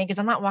version of me because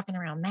I'm not walking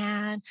around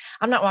mad.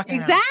 I'm not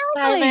walking around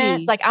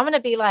silent. Like I'm going to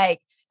be like,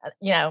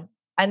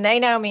 and they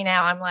know me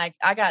now. I'm like,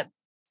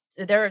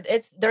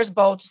 there's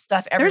bold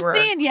stuff everywhere.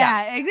 They're seeing,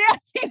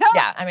 exactly.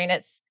 Yeah. I mean,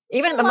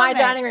 Even love my it.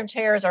 dining room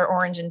chairs are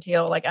orange and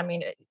teal. Like, I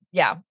mean,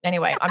 yeah.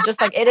 Anyway, I'm just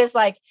like, it is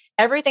like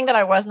everything that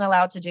I wasn't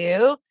allowed to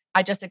do.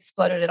 I just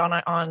exploded it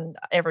on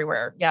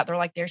everywhere. Yeah. They're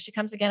like, there she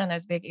comes again. And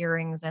those big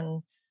earrings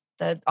and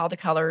all the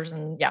colors.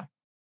 And yeah,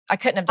 I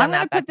couldn't have I'm done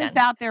going to that back put this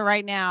then. out there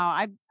right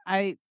now.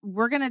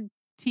 We're going to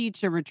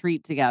teach a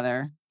retreat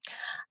together.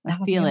 I That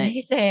would be feel it.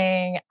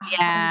 amazing. Oh, I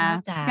Yeah.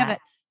 love that.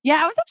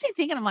 I was actually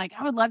thinking, I'm like,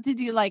 I would love to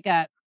do like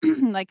a,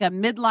 like a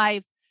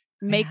midlife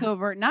Yeah.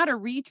 makeover, not a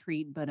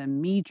retreat, but a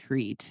me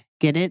treat.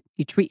 Get it?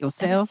 You treat That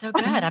is yourself. so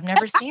good. I've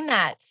never seen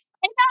that.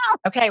 I know.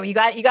 Okay. Well, you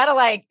got to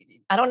like,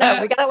 I don't know.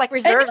 We got to like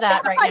reserve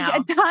that right like now.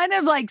 a ton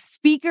of like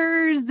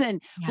speakers,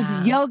 and we'll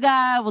do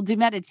yoga, we'll do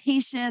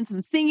meditation, some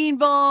singing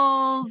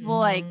bowls. We'll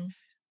like, Mhm.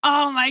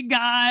 oh my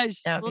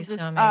gosh. That would We'll be just,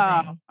 so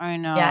amazing. I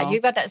know. Yeah,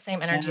 you've got that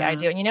same energy I Yeah.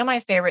 do. And you know,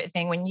 my favorite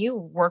thing when you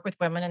work with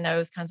women in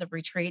those kinds of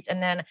retreats,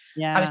 and then I was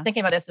Yeah.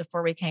 thinking about this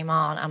before we came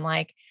on. I'm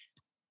like,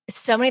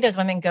 so many of those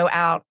women go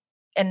out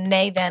and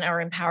they then are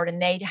empowered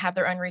and they have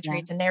their own Yeah.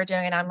 retreats and they're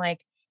doing it. I'm like,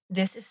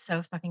 this is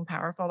so fucking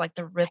powerful. Like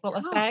the ripple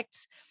know.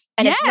 effect.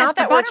 And it's Yes, not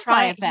the that we're butterfly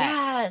trying, effect.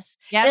 yes.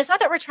 Yep. And it's not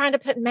that we're trying to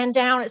put men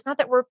down. It's not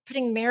that we're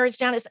putting marriage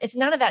down. It's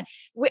none of that.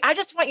 I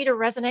just want you to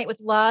resonate with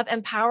love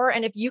and power.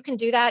 And if you can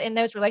do that in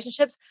those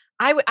relationships,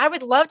 I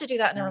would love to do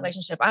that in a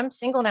relationship. I'm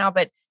single now,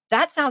 but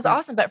that sounds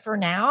awesome. But for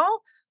now,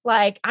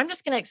 like I'm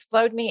just going to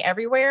explode me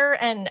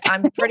everywhere. And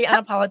I'm pretty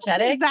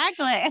unapologetic.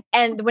 Exactly.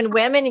 And when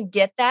women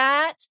get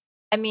that,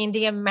 I mean,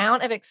 the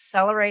amount of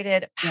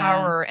accelerated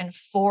power and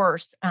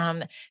force.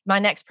 My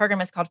next program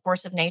is called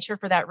Force of Nature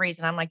for that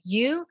reason. I'm like,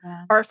 you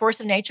are a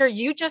force of nature.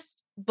 You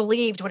just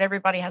believed what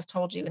everybody has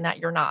told you and that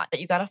you're not, that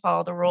you got to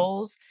follow the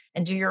rules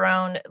and do your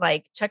own,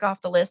 like check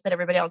off the list that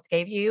everybody else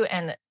gave you.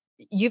 And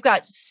you've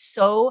got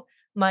so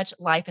much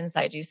life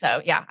inside you. So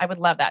yeah, I would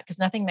love that because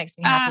nothing makes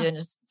me happier than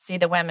just see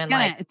the women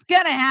it's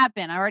gonna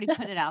happen. I already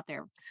put it out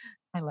there.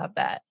 I love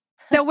that.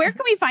 So where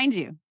can we find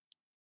you?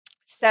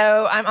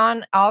 So I'm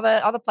on all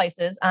the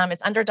places.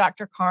 It's under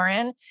Dr.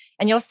 Karin,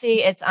 and you'll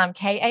see it's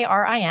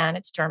Karin.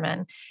 It's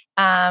German.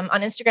 On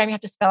Instagram, you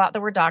have to spell out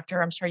the word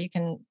doctor. I'm sure you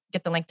can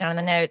get the link down in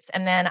the notes.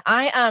 And then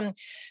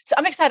so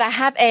I'm excited. I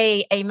have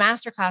a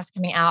masterclass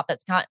coming out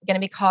that's going to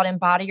be called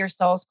Embody Your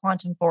Soul's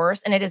Quantum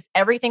Force, and it is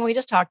everything we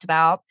just talked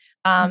about.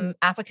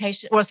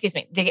 Application. Well, excuse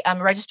me. The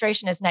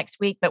registration is next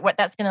week, but what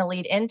that's going to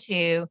lead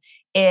into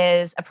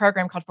is a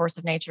program called Force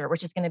of Nature,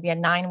 which is going to be a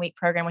 9-week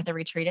program with a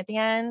retreat at the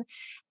end.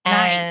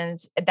 And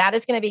that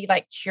is going to be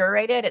like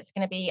curated. It's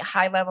going to be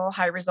high level,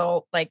 high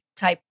result, like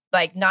type,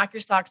 like knock your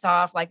socks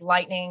off, like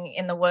lightning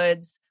in the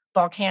woods,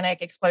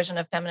 volcanic explosion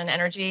of feminine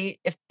energy.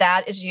 If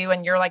that is you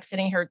and you're like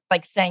sitting here,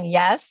 like saying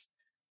yes,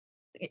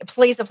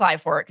 please apply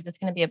for it because it's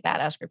going to be a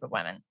badass group of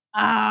women. Oh,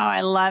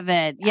 I love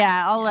it.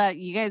 Yeah. I'll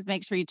you guys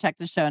make sure you check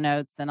the show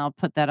notes and I'll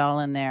put that all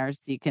in there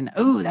so you can,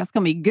 that's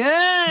going to be good.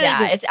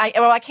 Yeah.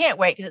 I can't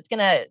wait because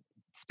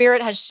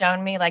Spirit has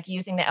shown me like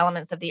using the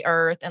elements of the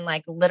earth and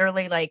like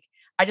literally like,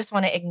 I just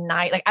want to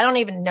ignite. Like, I don't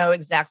even know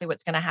exactly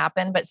what's going to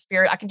happen, but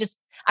Spirit, I can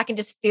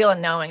just feel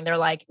and knowing they're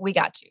like, we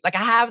got you. Like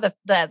I have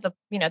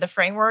the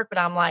framework, but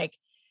I'm like,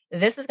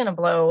 this is going to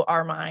blow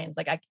our minds.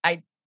 Like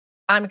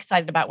I'm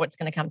excited about what's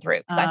going to come through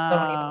because I still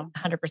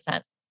don't even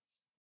 100%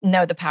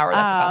 know the power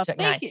that's about to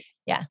ignite. Thank you.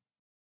 Yeah.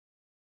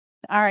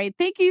 All right.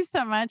 Thank you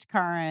so much,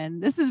 Karin.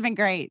 This has been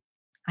great.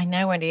 I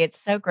know, Wendy. It's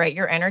so great.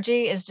 Your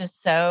energy is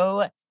just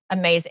so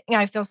amazing.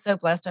 I feel so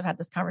blessed to have had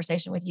this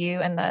conversation with you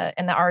and the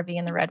RV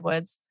in the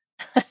redwoods.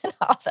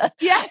 All the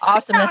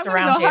awesomeness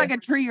around you. Hug a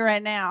tree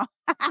right now.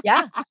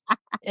 Yeah.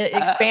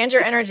 Expand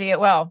your energy. It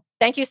will.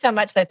 Thank you so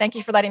much, though. Thank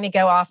you for letting me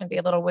go off and be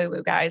a little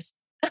woo-woo, guys.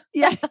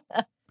 Yeah.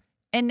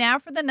 And now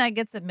for the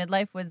nuggets of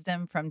midlife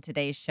wisdom from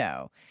today's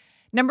show.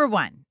 Number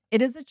 1,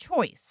 it is a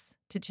choice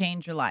to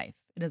change your life.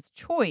 It is a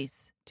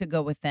choice to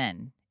go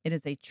within. It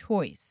is a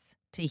choice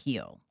to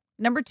heal.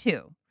 Number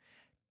 2,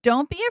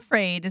 don't be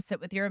afraid to sit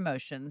with your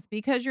emotions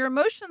because your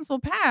emotions will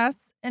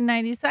pass in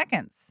 90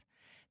 seconds.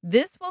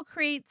 This will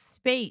create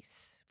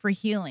space for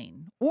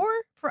healing or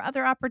for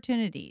other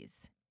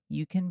opportunities.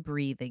 You can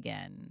breathe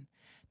again.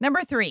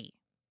 Number 3,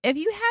 if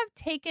you have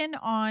taken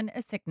on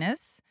a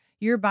sickness,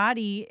 your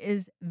body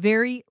is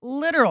very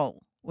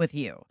literal with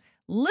you.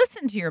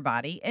 Listen to your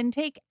body and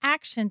take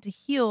action to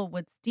heal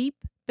what's deep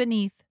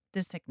beneath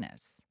the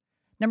sickness.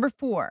 Number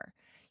 4,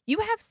 you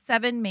have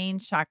 7 main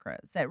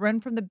chakras that run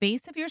from the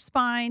base of your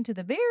spine to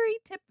the very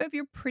tip of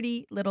your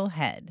pretty little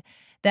head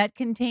that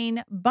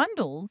contain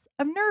bundles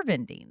of nerve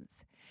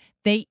endings.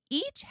 They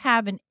each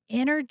have an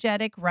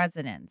energetic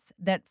resonance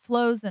that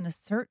flows in a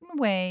certain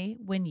way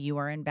when you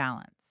are in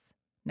balance.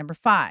 Number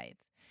 5,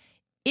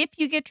 if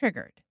you get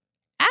triggered,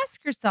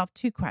 ask yourself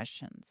 2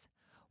 questions.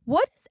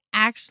 What is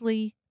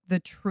actually the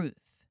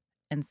truth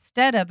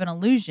instead of an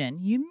illusion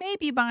you may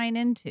be buying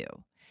into?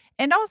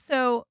 And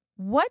also,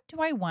 what do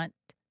I want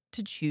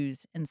to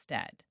choose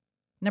instead?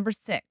 Number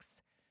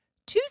 6,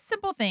 2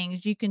 simple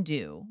things you can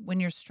do when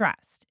you're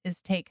stressed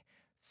is take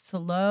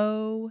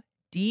slow,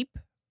 deep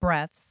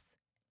breaths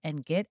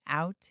and get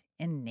out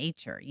in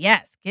nature.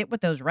 Yes, get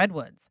with those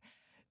redwoods.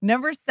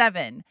 Number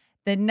 7,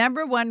 the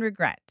number 1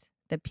 regret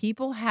that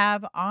people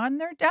have on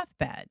their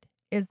deathbed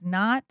is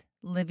not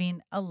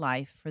living a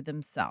life for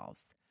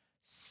themselves.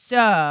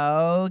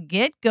 So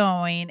get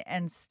going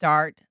and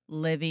start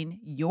living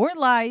your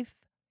life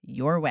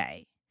your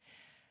way.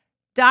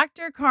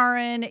 Dr.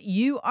 Karin,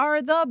 you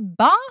are the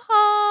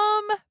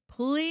bomb.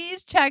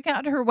 Please check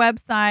out her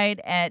website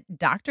at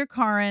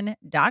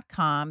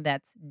drkarin.com.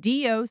 That's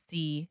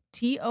DOCTORKARIN.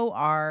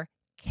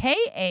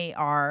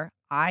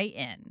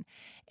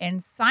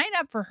 And sign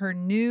up for her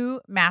new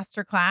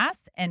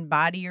masterclass,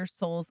 Embody Your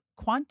Soul's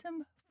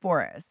Quantum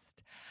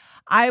Forest.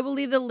 I will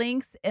leave the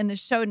links in the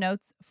show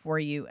notes for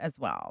you as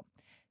well.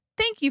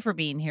 Thank you for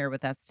being here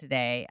with us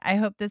today. I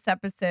hope this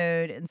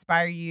episode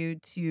inspired you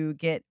to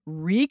get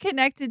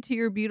reconnected to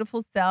your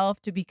beautiful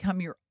self, to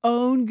become your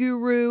own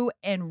guru,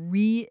 and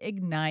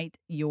reignite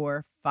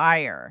your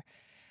fire.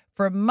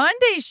 For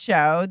Monday's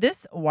show,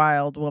 this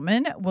wild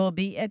woman will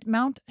be at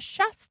Mount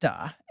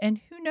Shasta,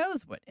 and who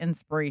knows what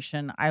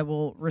inspiration I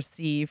will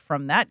receive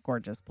from that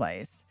gorgeous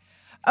place.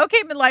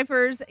 Okay,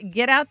 midlifers,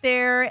 get out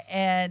there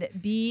and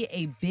be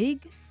a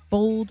big,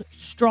 bold,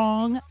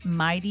 strong,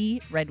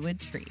 mighty redwood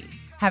tree.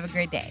 Have a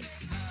great day.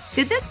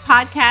 Did this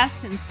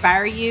podcast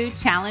inspire you,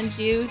 challenge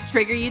you,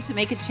 trigger you to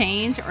make a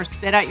change, or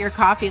spit out your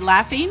coffee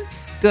laughing?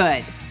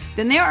 Good.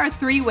 Then there are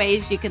 3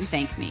 ways you can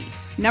thank me.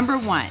 Number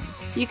 1,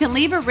 you can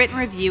leave a written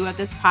review of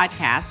this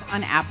podcast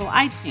on Apple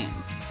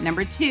iTunes.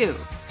 Number 2,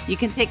 you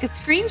can take a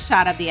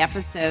screenshot of the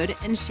episode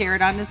and share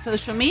it onto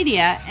social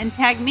media and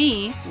tag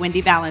me, Wendy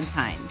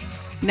Valentine.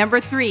 Number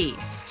 3,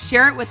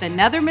 share it with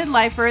another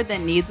midlifer that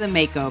needs a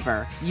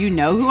makeover. You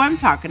know who I'm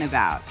talking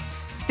about.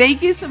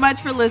 Thank you so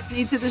much for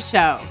listening to the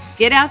show.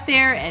 Get out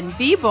there and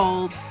be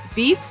bold,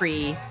 be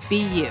free, be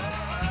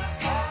you.